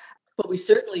here. But we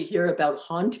certainly hear about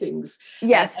hauntings.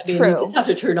 Yes, true. You just have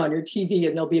to turn on your TV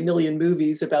and there'll be a million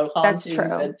movies about hauntings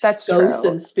and ghosts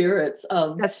and spirits.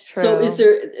 That's true. So is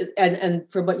there, and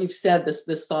from what you've said,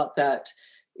 this thought that,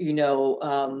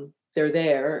 they're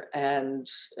there and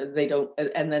they don't,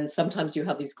 and then sometimes you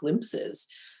have these glimpses,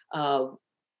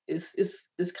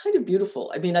 is kind of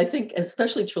beautiful. I mean, I think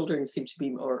especially children seem to be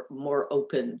more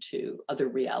open to other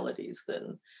realities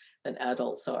than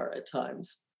adults are at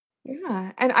times.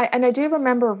 Yeah. And I do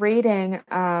remember reading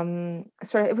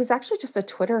it was actually just a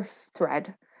Twitter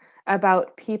thread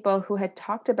about people who had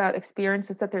talked about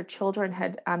experiences that their children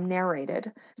had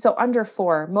narrated. So under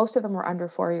 4, most of them were under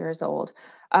 4 years old,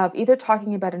 of either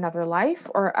talking about another life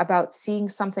or about seeing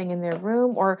something in their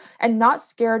room, and not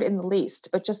scared in the least,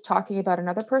 but just talking about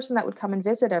another person that would come and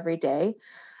visit every day.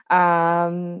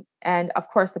 And of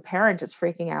course, the parent is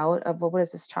freaking out of, well, what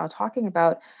is this child talking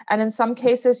about? And in some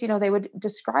cases, they would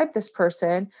describe this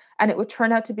person and it would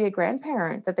turn out to be a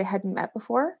grandparent that they hadn't met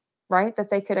before, right? That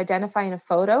they could identify in a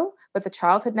photo, but the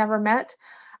child had never met.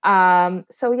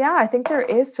 So yeah, I think there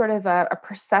is sort of a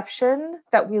perception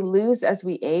that we lose as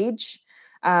we age.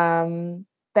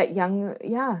 that young,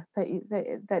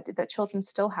 that children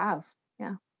still have.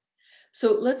 Yeah.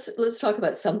 So let's talk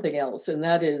about something else, and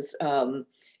that is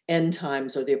end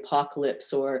times or the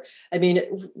apocalypse. Or, I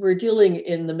mean, we're dealing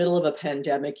in the middle of a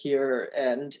pandemic here,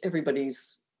 and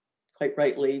everybody's quite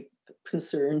rightly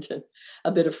concerned and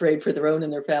a bit afraid for their own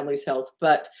and their family's health,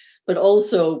 but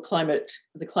also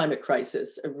the climate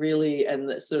crisis, really, and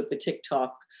the sort of the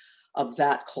tick-tock of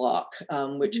that clock,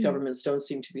 which governments don't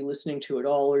seem to be listening to at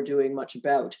all or doing much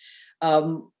about.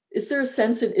 Is there a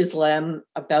sense in Islam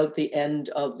about the end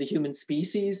of the human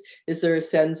species? Is there a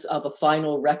sense of a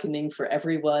final reckoning for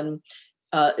everyone?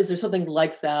 Is there something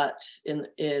like that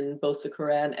in both the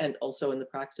Quran and also in the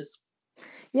practice?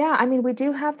 Yeah, I mean, we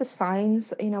do have the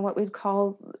signs, what we'd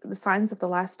call the signs of the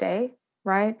last day,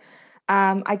 right?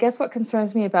 I guess what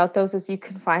concerns me about those is you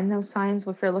can find those signs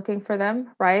if you're looking for them,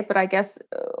 right? But I guess,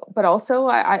 but also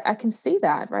I can see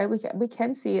that, right? We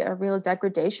can see a real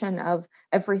degradation of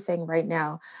everything right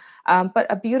now. But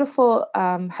a beautiful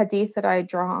hadith that I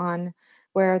draw on,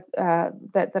 where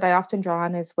that I often draw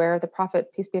on, is where the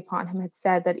Prophet, peace be upon him, had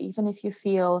said that even if you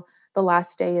feel the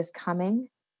last day is coming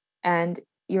and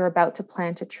you're about to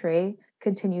plant a tree,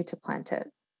 continue to plant it.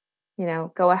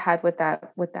 Go ahead with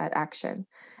that action.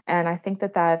 And I think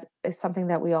that is something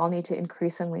that we all need to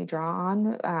increasingly draw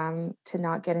on, to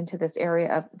not get into this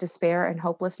area of despair and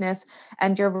hopelessness.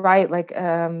 And you're right, like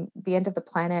the end of the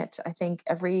planet, I think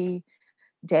every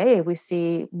day we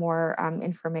see more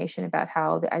information about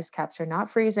how the ice caps are not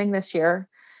freezing this year,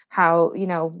 how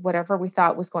whatever we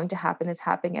thought was going to happen is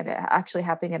actually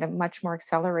happening at a much more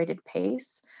accelerated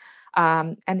pace.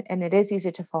 And it is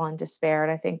easy to fall in despair.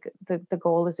 And I think the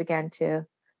goal is, again, to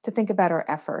think about our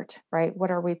effort, right?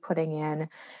 What are we putting in?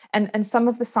 And some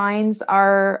of the signs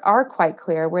are quite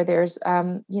clear, where there's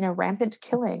rampant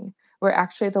killing, where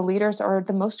actually the leaders are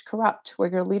the most corrupt, where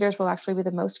your leaders will actually be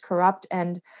the most corrupt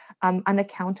and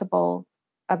unaccountable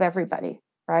of everybody,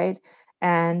 right?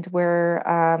 And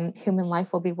where human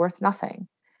life will be worth nothing.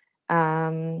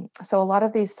 So a lot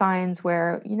of these signs,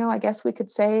 where, I guess we could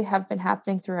say have been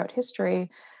happening throughout history,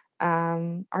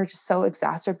 are just so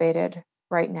exacerbated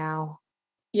right now.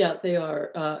 Yeah, they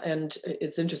are. And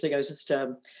it's interesting. I was just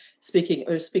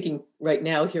speaking right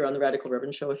now here on the Radical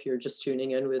Reverend show, if you're just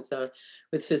tuning in, with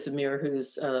Fizza Mir,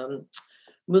 who's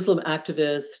Muslim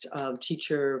activist,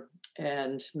 teacher,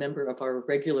 and member of our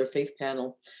regular faith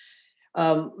panel.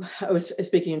 I was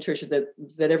speaking in church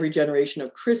that every generation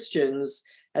of Christians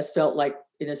has felt like,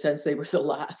 in a sense, they were the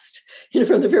last.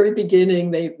 From the very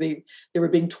beginning, they were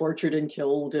being tortured and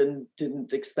killed and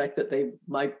didn't expect that they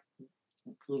might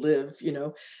live.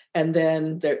 And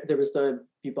then there was the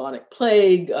bubonic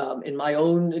plague. In my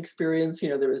own experience,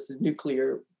 there was the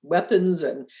nuclear weapons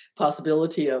and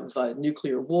possibility of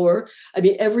nuclear war. I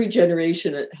mean, every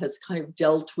generation has kind of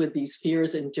dealt with these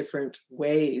fears in different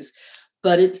ways.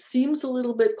 But it seems a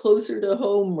little bit closer to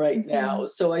home right now.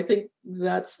 So I think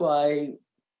that's why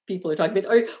people are talking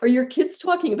about it. Are your kids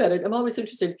talking about it? I'm always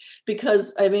interested,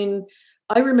 because, I mean,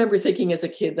 I remember thinking as a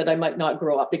kid that I might not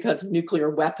grow up because of nuclear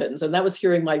weapons. And that was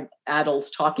hearing my adults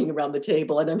talking around the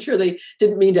table. And I'm sure they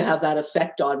didn't mean to have that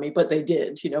effect on me, but they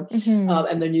did,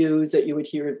 and the news that you would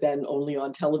hear then only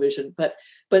on television. But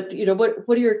what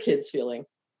are your kids feeling?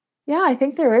 Yeah, I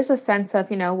think there is a sense of,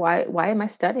 why am I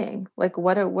studying? Like,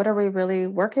 what are we really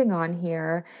working on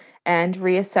here? And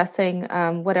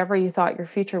reassessing whatever you thought your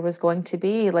future was going to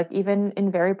be, like even in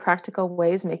very practical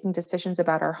ways, making decisions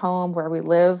about our home, where we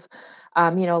live. A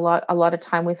lot of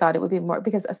time we thought it would be more,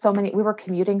 because we were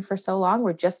commuting for so long.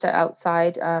 We're just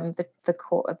outside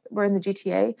we're in the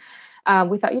GTA.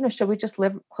 We thought, should we just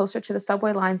live closer to the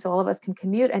subway line so all of us can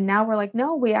commute? And now we're like,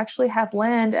 no, we actually have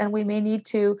land, and we may need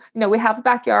to, we have a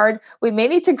backyard. We may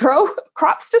need to grow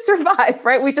crops to survive,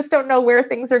 right? We just don't know where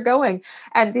things are going.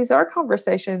 And these are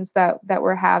conversations that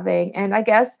we're having. And I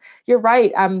guess you're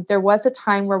right. There was a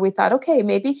time where we thought, okay,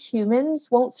 maybe humans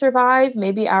won't survive,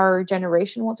 maybe our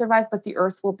generation won't survive, but the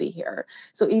earth will be here.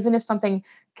 So even if something,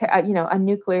 a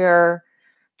nuclear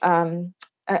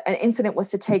an incident was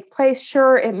to take place,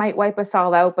 sure, it might wipe us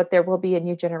all out, but there will be a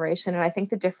new generation. And I think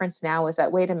the difference now is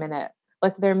that, wait a minute,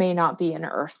 like there may not be an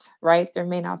earth, right? There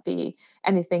may not be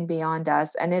anything beyond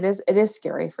us. And it is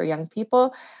scary for young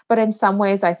people. But in some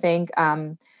ways, I think,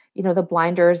 the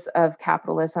blinders of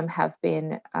capitalism have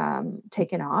been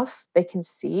taken off. They can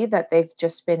see that they've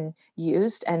just been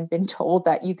used and been told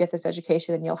that you get this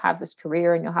education and you'll have this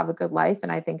career and you'll have a good life.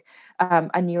 And I think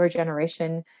a newer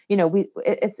generation,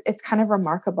 it's kind of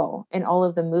remarkable in all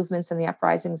of the movements and the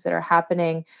uprisings that are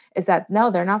happening, is that no,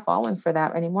 they're not falling for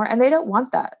that anymore. And they don't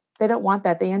want that. They don't want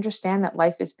that. They understand that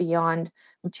life is beyond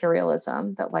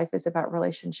materialism, that life is about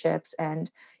relationships and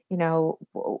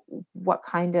what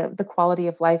kind of the quality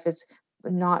of life is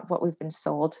not what we've been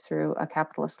sold through a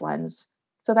capitalist lens.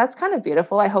 So that's kind of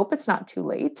beautiful. I hope it's not too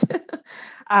late.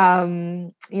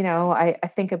 I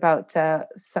think about, I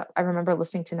remember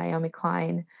listening to Naomi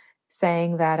Klein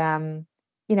saying that,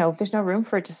 there's no room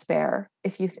for despair.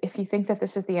 If you think that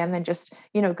this is the end, then just,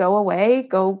 go away,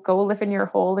 go live in your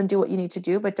hole and do what you need to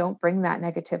do, but don't bring that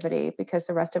negativity, because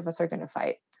the rest of us are going to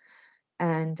fight.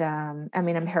 And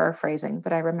I'm paraphrasing,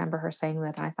 but I remember her saying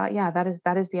that, and I thought, yeah,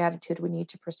 that is the attitude we need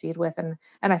to proceed with, and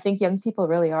I think young people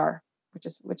really are,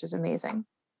 which is amazing.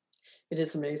 It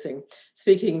is amazing.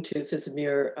 Speaking to Fizza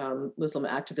Mir, Muslim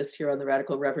activist here on the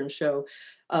Radical Reverend show,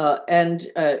 and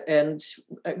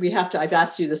we have to. I've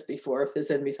asked you this before,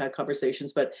 Fizza, and we've had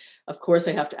conversations, but of course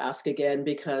I have to ask again,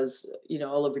 because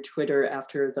all over Twitter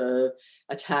after the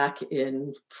attack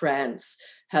in France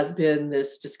has been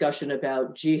this discussion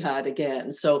about jihad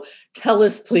again. So tell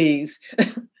us, please,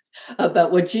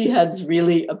 about what jihad's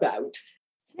really about.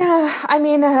 Yeah,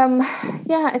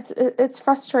 it's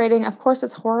frustrating. Of course,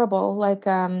 it's horrible. Like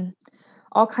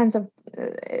all kinds of,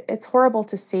 it's horrible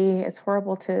to see. It's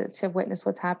horrible to witness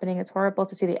what's happening. It's horrible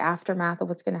to see the aftermath of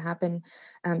what's going to happen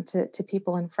to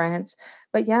people in France.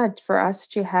 But yeah, for us,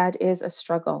 jihad is a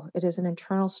struggle. It is an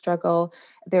internal struggle.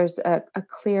 There's a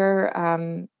clear,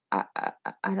 I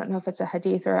don't know if it's a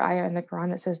hadith or ayah in the Quran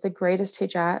that says the greatest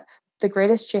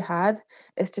jihad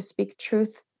is to speak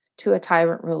truth to a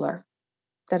tyrant ruler.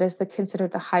 That is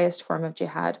considered the highest form of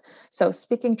jihad. So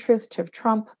speaking truth to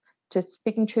Trump, to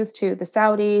speaking truth to the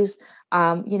Saudis,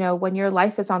 when your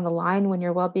life is on the line, when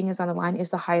your well-being is on the line, is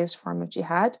the highest form of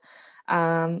jihad.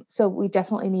 So we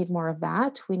definitely need more of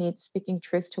that. We need speaking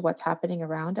truth to what's happening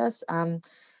around us.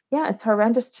 It's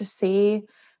horrendous to see.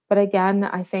 But again,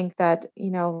 I think that,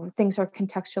 things are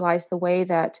contextualized the way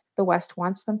that the West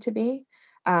wants them to be.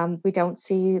 We don't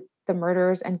see the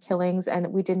murders and killings,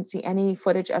 and we didn't see any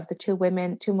footage of the two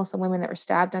Muslim women that were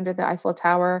stabbed under the Eiffel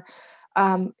Tower.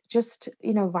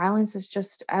 Violence is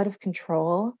just out of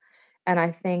control. And I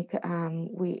think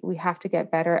we have to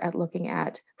get better at looking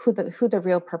at who the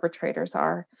real perpetrators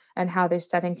are and how they're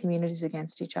setting communities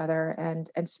against each other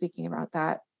and speaking about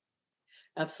that.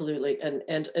 Absolutely.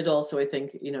 And also, I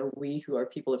think, we who are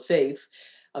people of faith,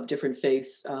 of different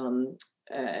faiths,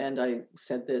 and I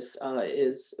said this,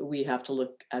 is we have to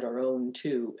look at our own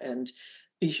too, and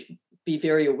be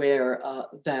very aware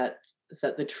that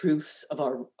the truths of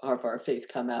our faith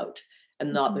come out,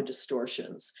 and not the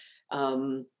distortions.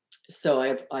 So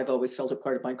I've always felt a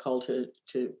part of my call to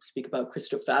speak about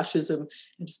Christofascism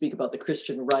and to speak about the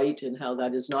Christian right and how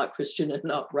that is not Christian and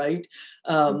not right.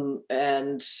 And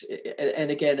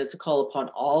again, it's a call upon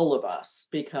all of us,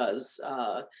 because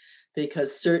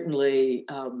certainly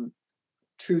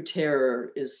true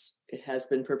terror has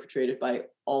been perpetrated by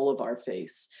all of our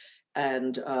faiths,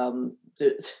 and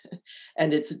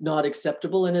it's not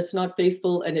acceptable, and it's not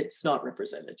faithful, and it's not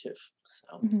representative.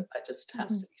 So that just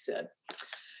has to be said.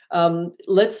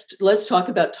 Let's talk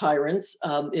about tyrants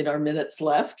in our minutes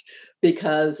left,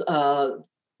 because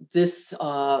this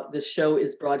show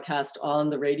is broadcast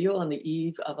on the radio on the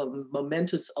eve of a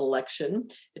momentous election.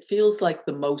 It feels like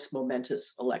the most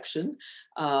momentous election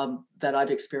that I've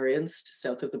experienced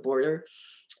south of the border.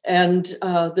 And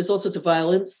there's all sorts of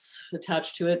violence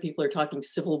attached to it. People are talking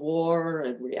civil war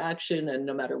and reaction, and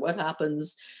no matter what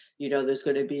happens, there's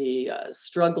going to be a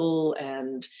struggle.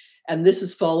 And this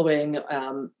is following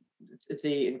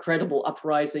the incredible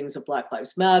uprisings of Black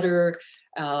Lives Matter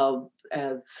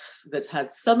that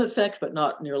had some effect, but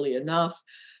not nearly enough.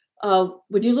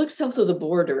 When you look south of the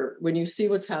border, when you see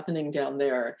what's happening down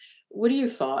there, what are your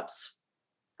thoughts?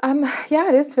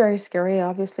 It is very scary.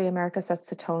 Obviously, America sets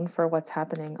the tone for what's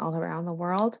happening all around the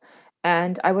world.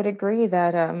 And I would agree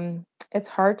that it's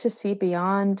hard to see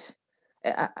beyond.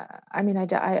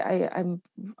 I'm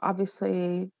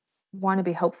obviously want to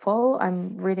be hopeful.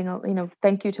 I'm reading,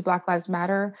 thank you to Black Lives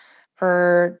Matter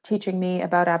for teaching me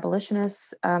about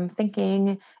abolitionist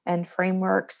thinking and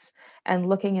frameworks and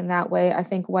looking in that way. I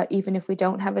think even if we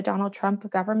don't have a Donald Trump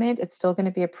government, it's still going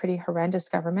to be a pretty horrendous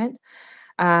government.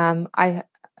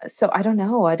 So I don't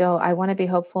know. I want to be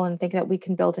hopeful and think that we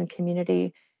can build in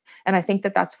community. And I think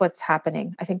that that's what's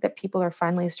happening. I think that people are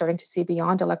finally starting to see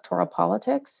beyond electoral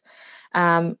politics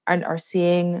and are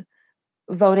seeing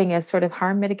voting as sort of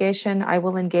harm mitigation. I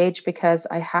will engage because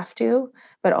I have to,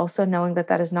 but also knowing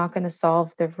that is not going to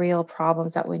solve the real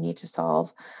problems that we need to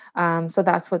solve. So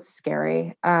that's what's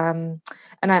scary. And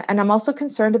I'm also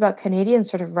concerned about Canadians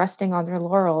sort of resting on their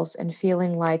laurels and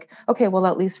feeling like, okay, well,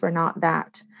 at least we're not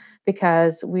that,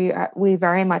 because we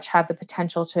very much have the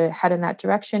potential to head in that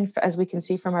direction, as we can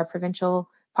see from our provincial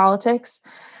politics.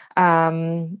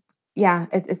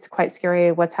 It's quite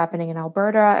scary what's happening in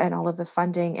Alberta and all of the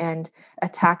funding and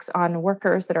attacks on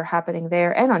workers that are happening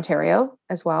there, and Ontario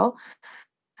as well.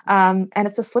 And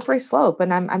it's a slippery slope.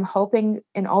 And I'm hoping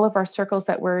in all of our circles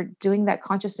that we're doing that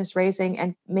consciousness raising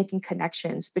and making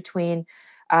connections between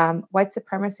white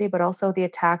supremacy, but also the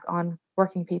attack on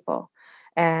working people,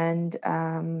 and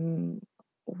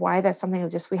why that's something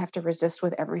that we have to resist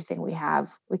with everything we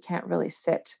have. We can't really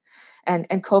sit. And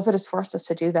COVID has forced us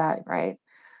to do that, right?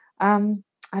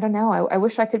 I don't know. I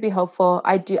wish I could be hopeful.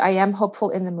 I am hopeful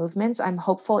in the movements. I'm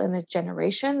hopeful in the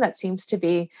generation that seems to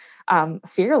be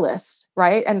fearless,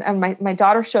 right? And my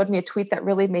daughter showed me a tweet that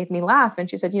really made me laugh. And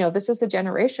she said, this is the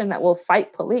generation that will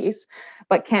fight police,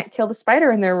 but can't kill the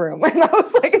spider in their room. And I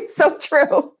was like, it's so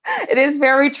true. It is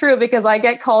very true, because I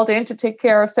get called in to take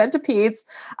care of centipedes.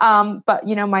 But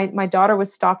my daughter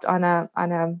was stopped on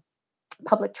a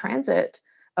public transit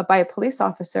by a police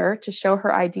officer to show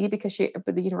her ID, because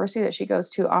the university that she goes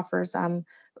to offers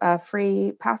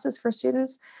free passes for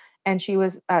students, and she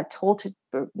was told to,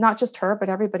 not just her, but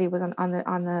everybody was on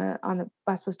the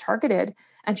bus was targeted.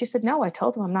 And she said, "No, I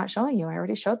told them I'm not showing you. I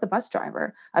already showed the bus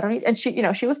driver. I don't need." And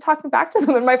she was talking back to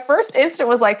them, and my first instinct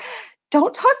was like,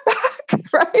 "Don't talk back,"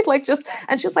 right?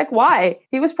 And she's like, "Why?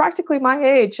 He was practically my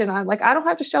age." And I'm like, "I don't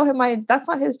have to show him that's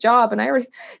not his job." And I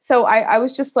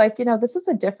was just like, this is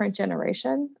a different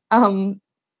generation.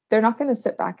 They're not going to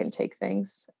sit back and take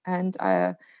things. And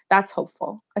that's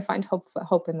hopeful. I find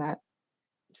hope in that.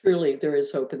 Truly, there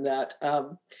is hope in that.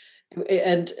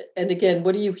 And again,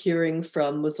 what are you hearing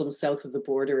from Muslims south of the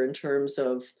border in terms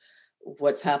of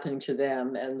what's happening to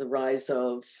them and the rise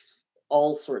of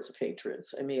all sorts of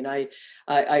hatreds? I mean, I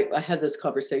had this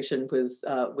conversation with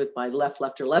my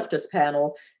leftist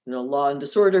panel, law and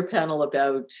disorder panel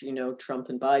about, Trump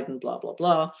and Biden, blah, blah,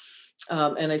 blah.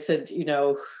 And I said,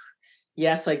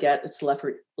 yes, I get it's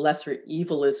lesser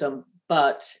evilism,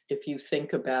 but if you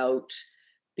think about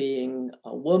being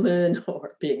a woman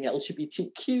or being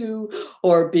LGBTQ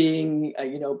or being,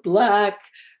 Black,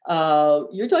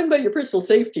 you're talking about your personal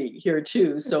safety here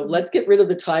too. So let's get rid of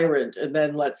the tyrant and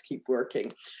then let's keep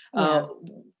working. Yeah.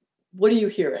 What are you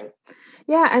hearing?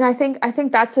 Yeah. And I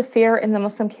think that's a fear in the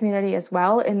Muslim community as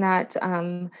well, in that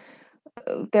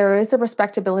there is a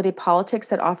respectability politics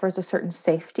that offers a certain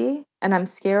safety. And I'm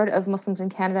scared of Muslims in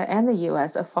Canada and the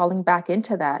US of falling back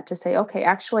into that, to say, okay,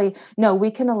 actually, no,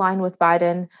 we can align with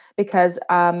Biden because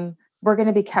we're going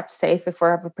to be kept safe if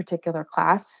we're of a particular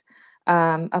class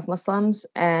of Muslims.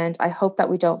 And I hope that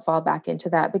we don't fall back into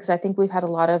that, because I think we've had a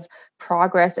lot of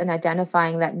progress in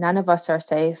identifying that none of us are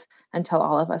safe until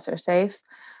all of us are safe,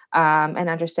 and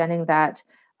understanding that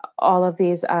all of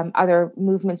these other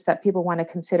movements that people want to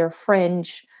consider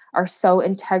fringe are so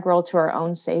integral to our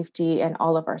own safety and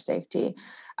all of our safety.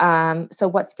 So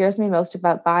what scares me most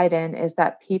about Biden is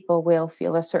that people will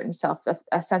feel a sense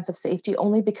of safety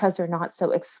only because they're not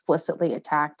so explicitly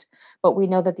attacked. But we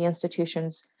know that the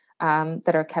institutions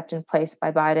that are kept in place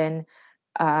by Biden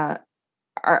are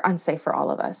unsafe for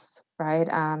all of us, right?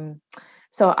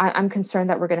 So I'm concerned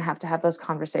that we're going to have those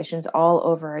conversations all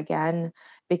over again,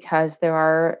 because there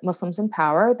are Muslims in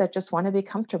power that just want to be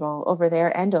comfortable over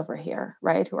there and over here,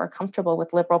 right? Who are comfortable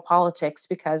with liberal politics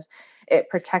because it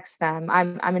protects them.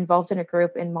 I'm involved in a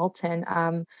group in Moulton.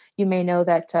 You may know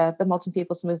that the Moulton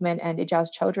People's Movement and Ijaz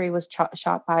Chaudhry was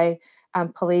shot by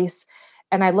police.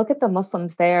 And I look at the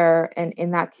Muslims there and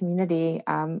in that community,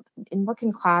 in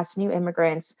working class, new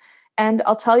immigrants. And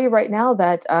I'll tell you right now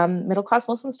that middle-class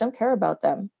Muslims don't care about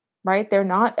them, right? They're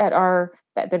not at our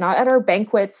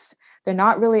banquets. They're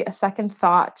not really a second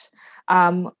thought.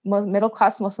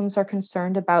 Middle-class Muslims are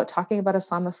concerned about talking about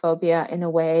Islamophobia in a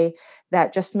way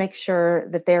that just makes sure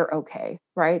that they're okay,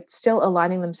 right? Still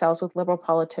aligning themselves with liberal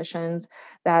politicians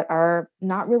that are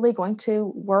not really going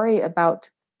to worry about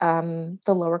the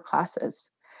lower classes.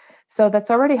 So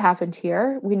that's already happened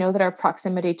here. We know that our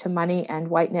proximity to money and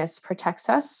whiteness protects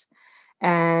us.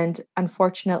 And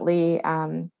unfortunately,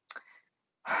 I'm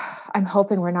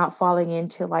hoping we're not falling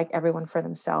into like everyone for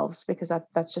themselves, because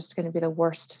that's just going to be the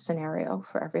worst scenario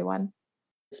for everyone.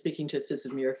 Speaking to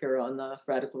Fizza Mir here on the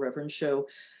Radical Reverend show,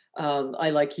 I,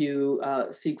 like you,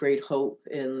 see great hope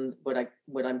in what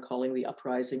I'm calling the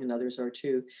uprising, and others are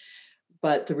too.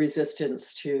 But the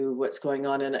resistance to what's going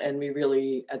on, and we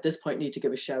really, at this point, need to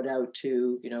give a shout out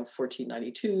to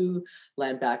 1492,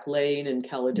 Land Back Lane in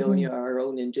Caledonia, our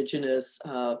own Indigenous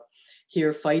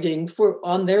here fighting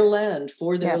on their land,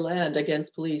 for their land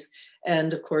against police.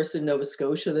 And of course, in Nova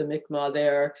Scotia, the Mi'kmaq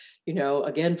there,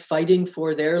 again, fighting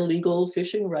for their legal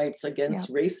fishing rights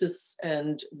against racists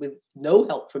and with no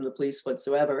help from the police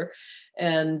whatsoever.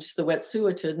 And the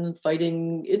Wet'suwet'en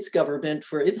fighting its government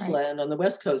for its land on the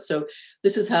West Coast. So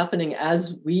this is happening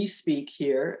as we speak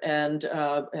here, and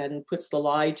puts the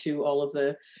lie to all of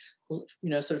the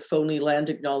sort of phony land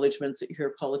acknowledgements that you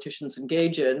hear politicians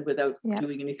engage in without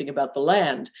doing anything about the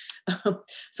land.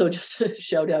 So just a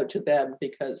shout out to them,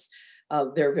 because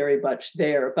they're very much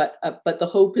there. But the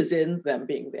hope is in them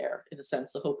being there, in a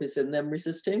sense. The hope is in them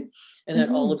resisting, and in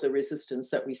all of the resistance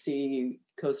that we see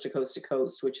coast to coast to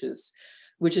coast,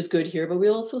 which is good here. But we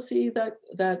also see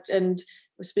that, and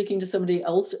we're speaking to somebody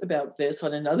else about this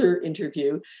on another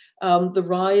interview, the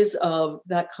rise of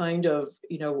that kind of,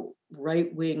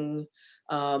 right-wing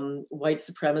white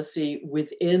supremacy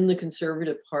within the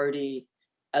Conservative Party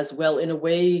as well, in a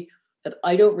way that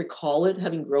I don't recall it,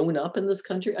 having grown up in this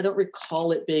country. I don't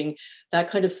recall it being that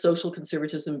kind of social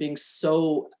conservatism being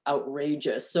so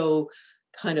outrageous, so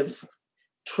kind of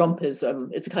Trumpism.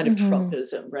 It's a kind of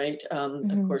Trumpism, right?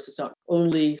 Of course, it's not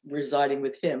only residing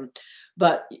with him,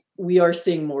 but we are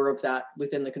seeing more of that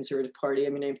within the Conservative Party.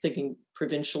 I mean, I'm thinking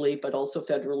provincially, but also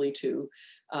federally too.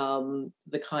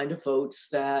 The kind of votes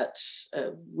that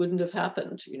wouldn't have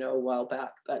happened, a while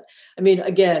back. But I mean,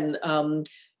 again,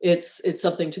 it's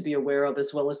something to be aware of,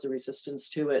 as well as the resistance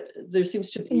to it. There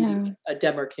seems to be a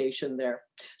demarcation there.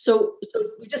 So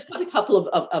we just got a couple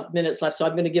of minutes left. So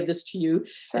I'm going to give this to you.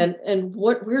 Sure. And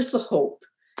where's the hope?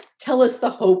 Tell us the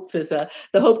hope, Fizza,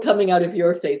 the hope coming out of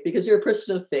your faith, because you're a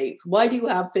person of faith. Why do you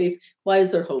have faith? Why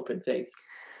is there hope in faith?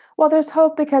 Well, there's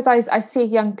hope because I see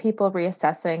young people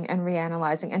reassessing and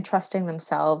reanalyzing and trusting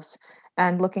themselves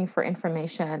and looking for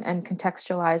information and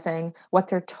contextualizing what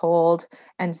they're told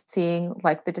and seeing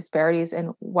like the disparities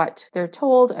in what they're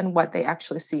told and what they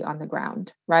actually see on the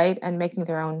ground, right? And making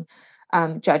their own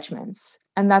judgments.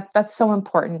 And that's so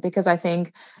important, because I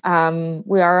think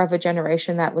we are of a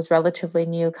generation that was relatively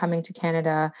new coming to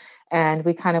Canada, and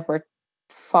we kind of were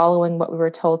following what we were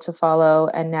told to follow.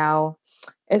 And now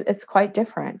it's quite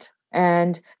different.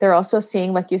 And they're also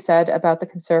seeing, like you said, about the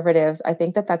Conservatives. I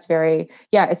think that's very,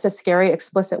 it's a scary,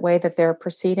 explicit way that they're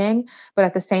proceeding. But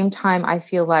at the same time, I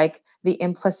feel like the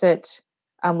implicit,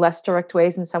 less direct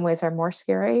ways in some ways are more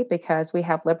scary, because we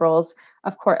have Liberals,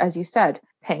 of course, as you said,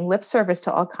 paying lip service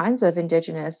to all kinds of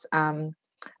Indigenous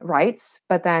rights,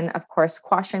 but then, of course,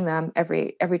 quashing them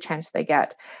every chance they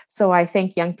get. So I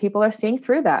think young people are seeing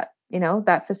through that.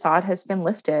 That facade has been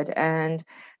lifted, and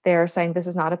they're saying this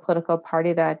is not a political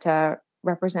party that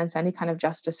represents any kind of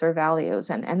justice or values.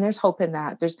 And there's hope in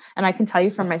that. And I can tell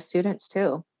you from my students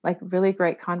too, like really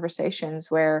great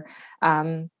conversations where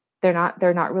they're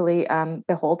not really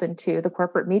beholden to the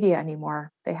corporate media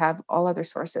anymore. They have all other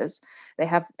sources. They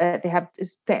have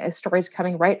stories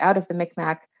coming right out of the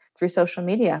Mi'kmaq through social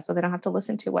media, so they don't have to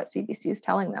listen to what CBC is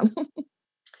telling them.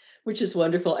 Which is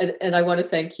wonderful. And I want to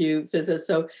thank you, Fizza.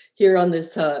 So here on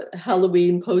this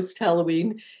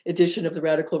post-Halloween edition of the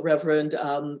Radical Reverend,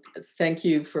 thank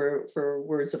you for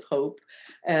words of hope,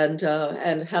 and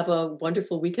have a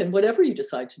wonderful weekend, whatever you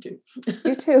decide to do.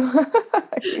 You too.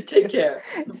 Take care.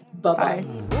 Bye-bye.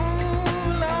 Bye.